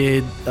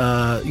 educated,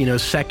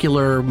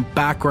 secular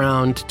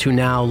background to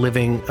now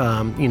living,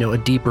 a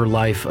deeper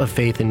life of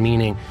faith and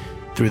meaning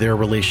through their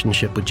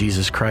relationship with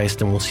Jesus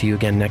Christ. And we'll see you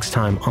again next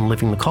time on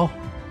Living the Call.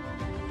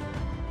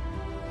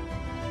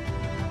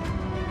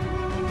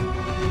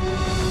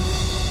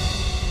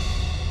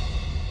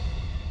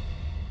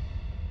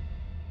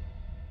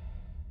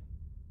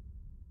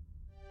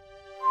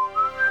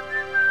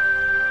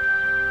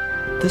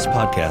 This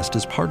podcast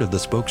is part of the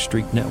Spoke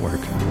Street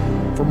Network.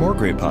 For more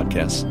great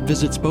podcasts,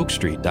 visit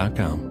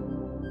spokestreet.com.